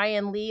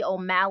Brian Lee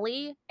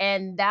O'Malley,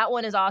 and that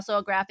one is also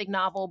a graphic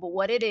novel, but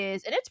what it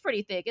is, and it's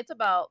pretty thick. It's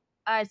about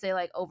I'd say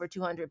like over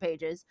 200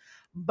 pages.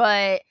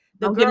 But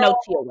the Don't give no girl,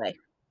 tea away.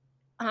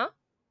 huh?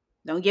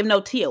 Don't give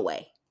no tea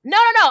away. No,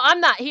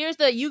 I'm not. Here's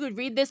the you could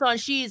read this on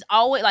she's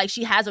always like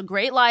she has a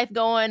great life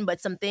going,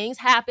 but some things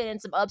happen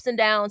and some ups and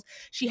downs.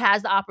 She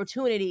has the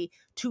opportunity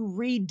to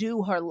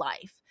redo her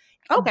life.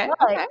 Okay,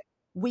 But okay.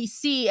 we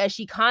see as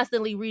she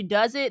constantly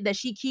redoes it that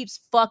she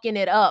keeps fucking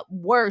it up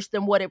worse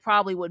than what it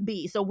probably would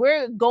be. So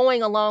we're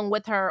going along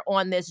with her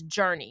on this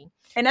journey.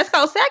 And that's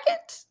called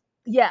Seconds?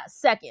 Yeah,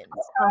 Seconds.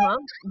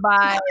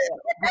 By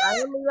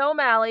Brian Lee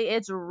O'Malley.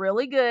 It's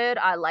really good.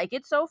 I like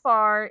it so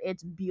far.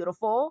 It's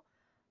beautiful.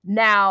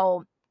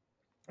 Now,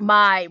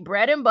 my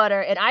bread and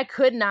butter, and I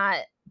could not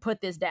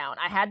put this down.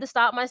 I had to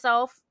stop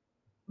myself,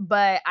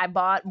 but I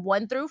bought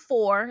 1 through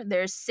 4.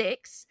 There's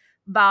 6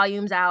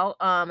 volumes out.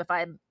 I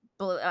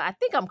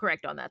think I'm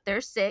correct on that.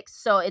 There's 6.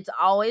 So it's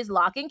always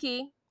Lock and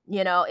Key.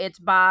 You know, it's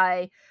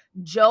by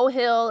Joe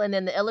Hill, and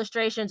then the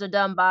illustrations are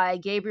done by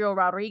Gabriel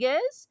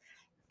Rodriguez.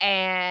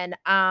 And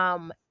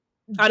are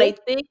they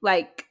thick?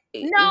 Like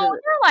no,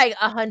 they're like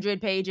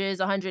 100 pages,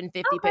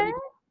 150 okay.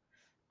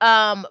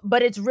 pages.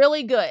 But it's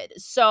really good.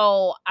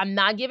 So I'm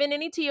not giving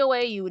any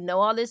TOA. You would know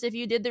all this if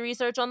you did the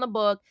research on the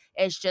book.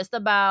 It's just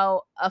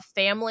about a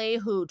family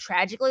who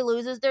tragically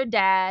loses their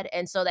dad,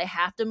 and so they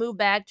have to move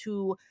back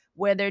to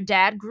where their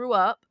dad grew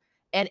up.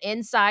 And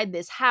inside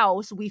this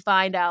house, we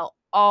find out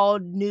all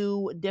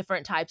new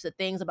different types of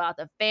things about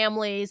the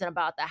families and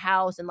about the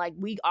house. And like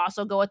we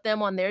also go with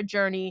them on their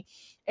journey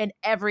and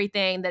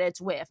everything that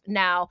it's with.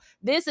 Now,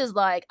 this is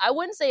like, I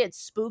wouldn't say it's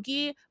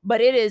spooky, but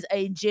it is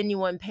a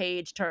genuine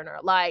page turner.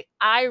 Like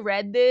I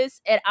read this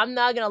and I'm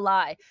not gonna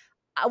lie.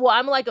 Well,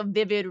 I'm like a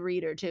vivid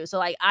reader too. So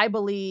like I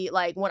believe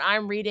like when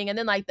I'm reading and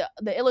then like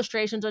the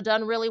illustrations are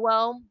done really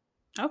well.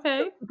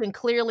 Okay. You can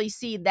clearly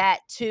see that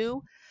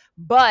too.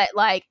 But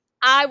like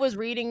I was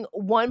reading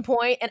one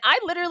point and I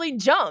literally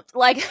jumped.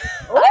 Like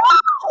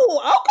oh,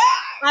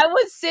 okay. I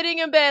was sitting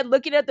in bed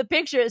looking at the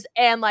pictures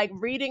and like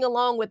reading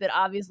along with it,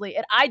 obviously.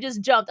 And I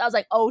just jumped. I was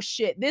like, oh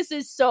shit, this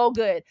is so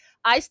good.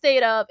 I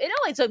stayed up. It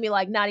only took me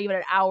like not even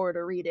an hour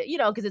to read it, you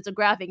know, because it's a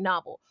graphic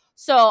novel.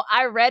 So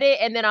I read it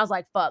and then I was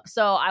like, fuck.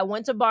 So I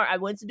went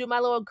to do my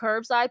little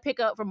curbside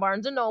pickup from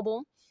Barnes and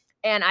Noble,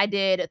 and I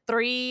did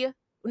 3.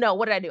 No,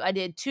 what did I do? I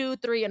did 2,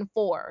 3, and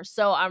 4.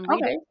 So I'm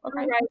reading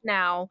Okay. right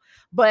now.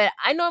 But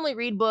I normally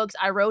read books.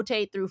 I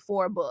rotate through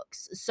 4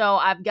 books. So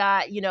I've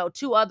got,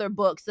 2 other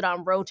books that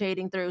I'm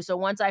rotating through. So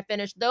once I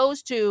finish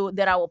those 2,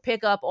 then I will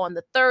pick up on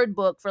the 3rd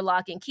book for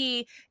Lock and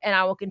Key, and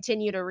I will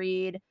continue to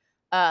read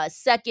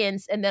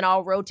Seconds, and then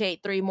I'll rotate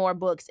 3 more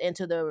books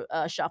into the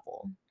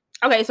shuffle.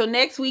 Okay, so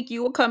next week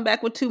you will come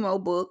back with 2 more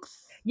books.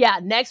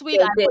 Yeah, next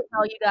week I will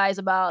tell you guys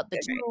about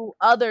the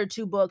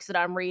 2 books that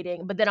I'm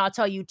reading, but then I'll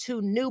tell you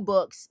 2 new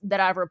books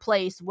that I've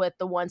replaced with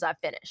the ones I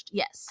finished.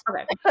 Yes.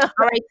 Okay. All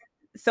right.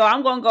 So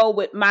I'm gonna go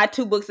with my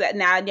 2 books that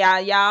now,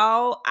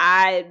 y'all.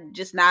 I'm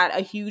just not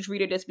a huge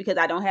reader just because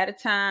I don't have the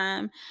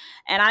time,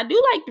 and I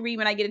do like to read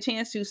when I get a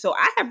chance to. So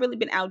I have really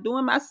been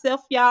outdoing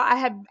myself, y'all.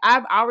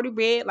 I've already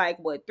read like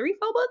 3, 4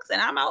 books,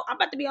 and I'm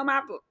about to be on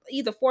my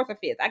either 4th or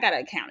 5th. I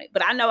gotta count it,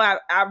 but I know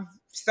I've.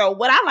 So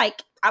what I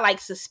like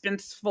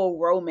suspenseful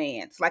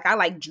romance. Like I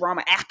like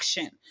drama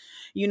action,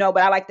 but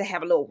I like to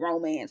have a little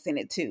romance in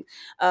it too.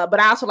 But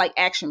I also like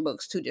action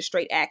books too, just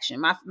straight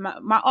action. My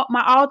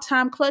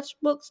all-time clutch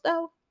books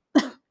though.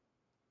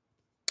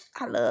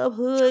 I love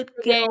hood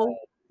ghetto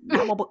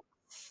mama books.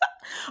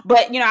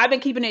 But I've been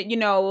keeping it,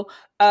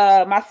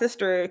 my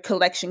sister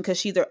collection because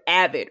she's an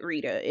avid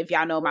reader. If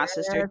y'all know my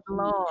sister.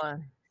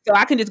 Lord. So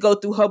I can just go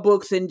through her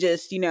books and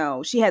just,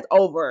 she has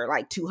over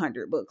like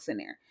 200 books in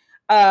there.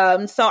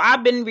 So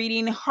I've been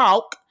reading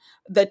Hawk,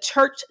 the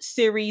Church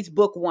series,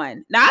 book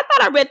 1. Now I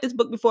thought I read this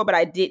book before, but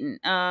I didn't.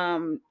 I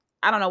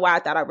don't know why I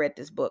thought I read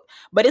this book,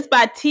 but it's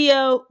by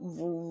Tia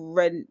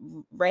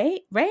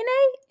Renee.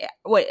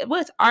 Wait,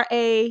 what's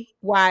Rayne?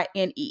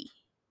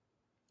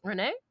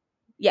 Renee?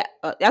 Yeah,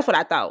 that's what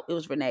I thought. It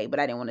was Renee, but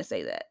I didn't want to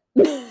say that.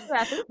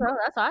 I think so.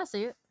 That's how I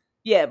see it.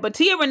 Yeah, but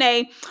Tia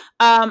Renee,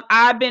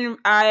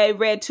 I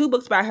read 2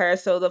 books by her.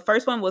 So the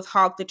first one was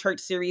Hawk, the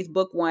Church series,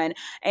 book 1.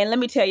 And let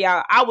me tell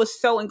y'all, I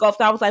was so engulfed.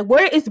 I was like,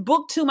 where is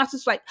book 2? My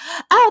sister's like,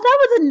 oh, that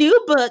was a new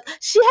book.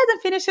 She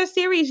hasn't finished her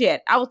series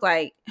yet. I was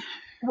like,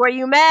 were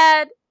you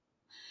mad?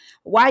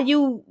 why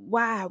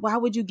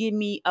would you give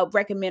me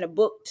recommend a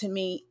book to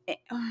me?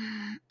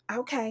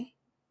 Okay.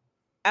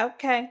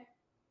 Okay.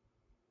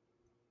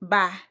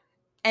 Bye.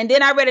 And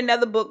then I read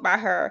another book by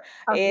her.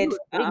 Oh, you It's were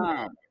a big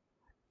man.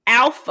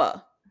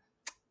 Alpha.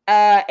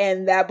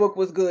 And that book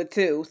was good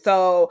too.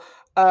 So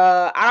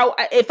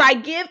if I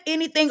give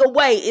anything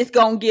away, it's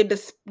gonna give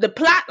the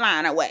plot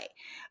line away.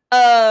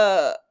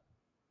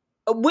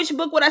 Which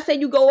book would I say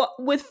you go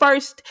with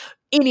first?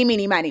 Any,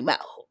 mini, miny, mo.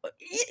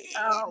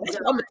 Oh,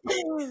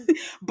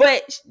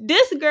 But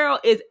this girl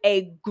is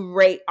a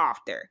great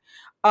author.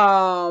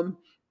 I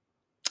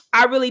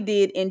really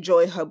did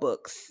enjoy her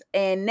books.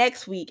 And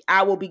next week,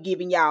 I will be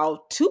giving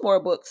y'all 2 more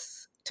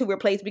books to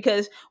replace,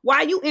 because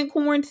while you in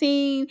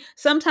quarantine,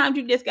 sometimes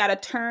you just got to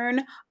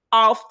turn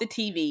off the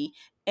TV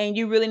and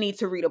you really need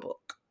to read a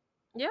book.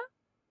 Yeah.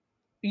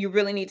 You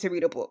really need to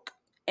read a book.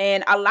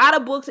 And a lot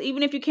of books,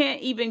 even if you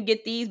can't even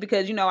get these,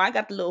 because I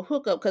got the little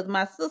hookup because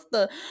my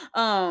sister,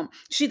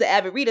 she's an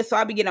avid reader, so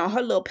I'll be getting on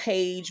her little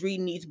page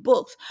reading these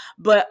books.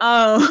 But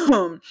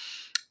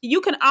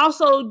you can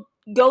also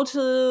go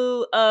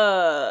to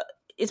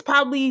it's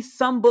probably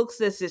some books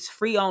that's just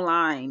free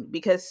online,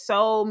 because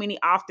so many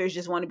authors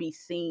just want to be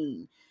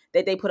seen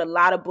that they put a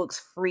lot of books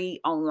free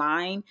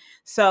online.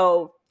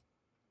 So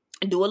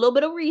do a little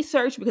bit of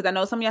research, because I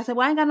know some of y'all say,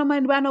 well, I ain't got no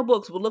money to buy no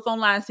books. Well, look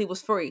online and see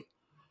what's free.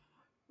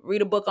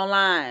 Read a book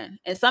online.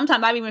 And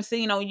sometimes I've even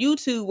seen on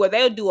YouTube where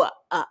they'll do a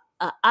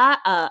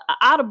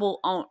audible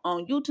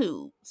on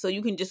YouTube, so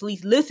you can just at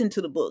least listen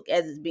to the book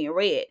as it's being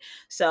read.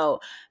 So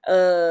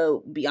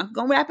Bianca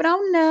gonna wrap it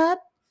on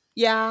up,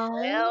 y'all.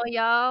 Well,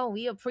 y'all,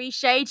 we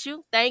appreciate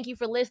you. Thank you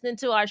for listening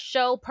to our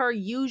show. Per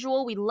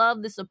usual, we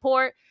love the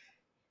support.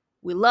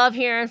 We love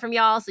hearing from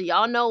y'all, so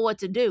y'all know what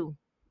to do.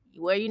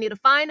 Where you need to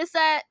find us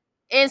at: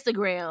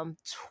 Instagram,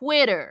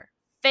 Twitter,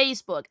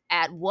 Facebook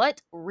at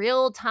What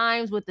Real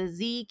Times with the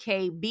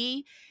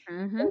ZKB.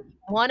 Mm-hmm. If you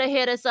want to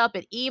hit us up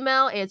at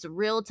email, it's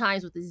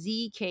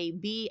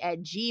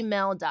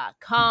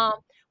realtimeswiththezkb@gmail.com.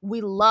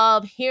 We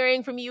love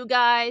hearing from you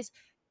guys.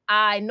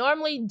 I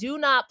normally do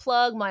not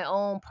plug my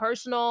own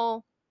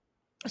personal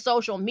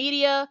social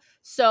media,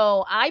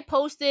 so I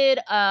posted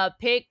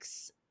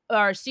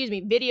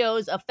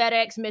videos of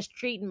FedEx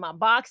mistreating my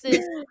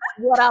boxes.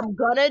 What I'm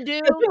gonna do,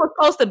 That you were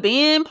supposed to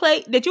bend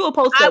plate. That you were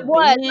supposed to I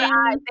was, but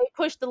bend. they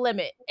pushed the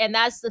limit, and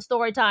that's the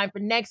story time for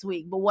next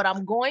week. But what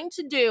I'm going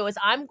to do is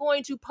I'm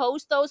going to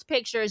post those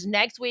pictures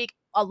next week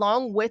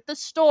along with the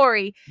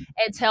story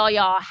and tell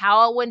y'all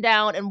how it went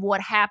down and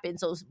what happened.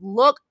 So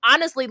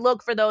honestly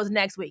look for those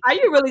next week. Are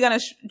you really gonna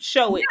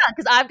show it? Yeah,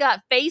 because I've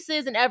got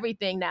faces and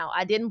everything now.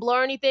 I didn't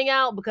blur anything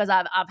out because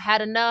I've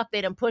had enough.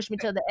 They done pushed me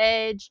to the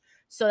edge.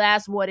 So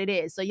that's what it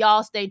is. So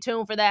y'all stay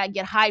tuned for that.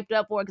 Get hyped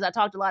up for it, because I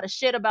talked a lot of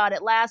shit about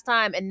it last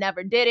time and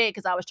never did it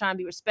because I was trying to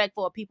be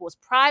respectful of people's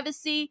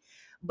privacy.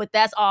 But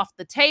that's off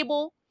the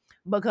table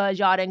because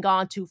y'all done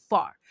gone too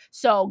far.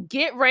 So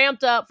get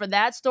ramped up for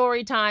that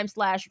story time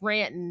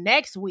 /rant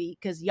next week,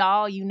 because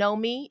y'all, you know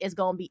me, it's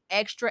going to be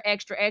extra,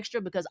 extra, extra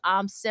because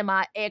I'm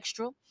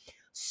semi-extra.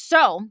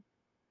 So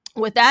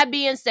with that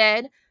being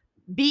said,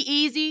 be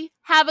easy.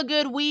 Have a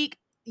good week.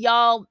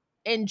 Y'all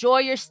enjoy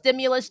your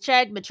stimulus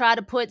check, but try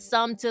to put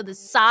some to the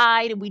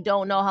side. We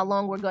don't know how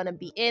long we're going to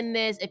be in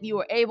this. If you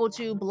were able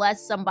to,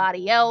 bless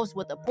somebody else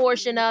with a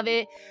portion of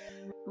it.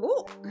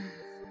 Ooh.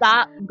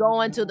 Stop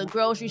going to the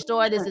grocery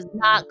store. This is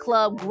not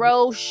Club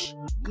Grosh.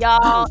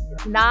 Y'all,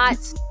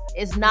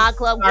 it's not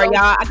Club Sorry, Grosh.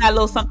 y'all. I got a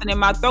little something in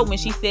my throat when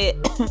she said,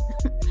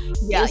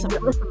 Yeah,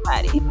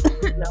 somebody. You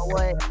know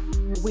what?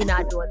 We're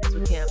not doing this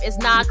with him. It's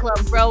not Club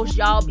Grosh.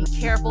 Y'all be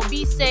careful.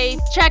 Be safe.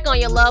 Check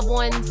on your loved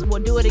ones.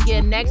 We'll do it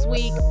again next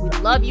week. We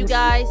love you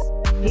guys.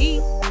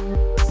 Peace.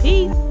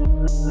 Peace.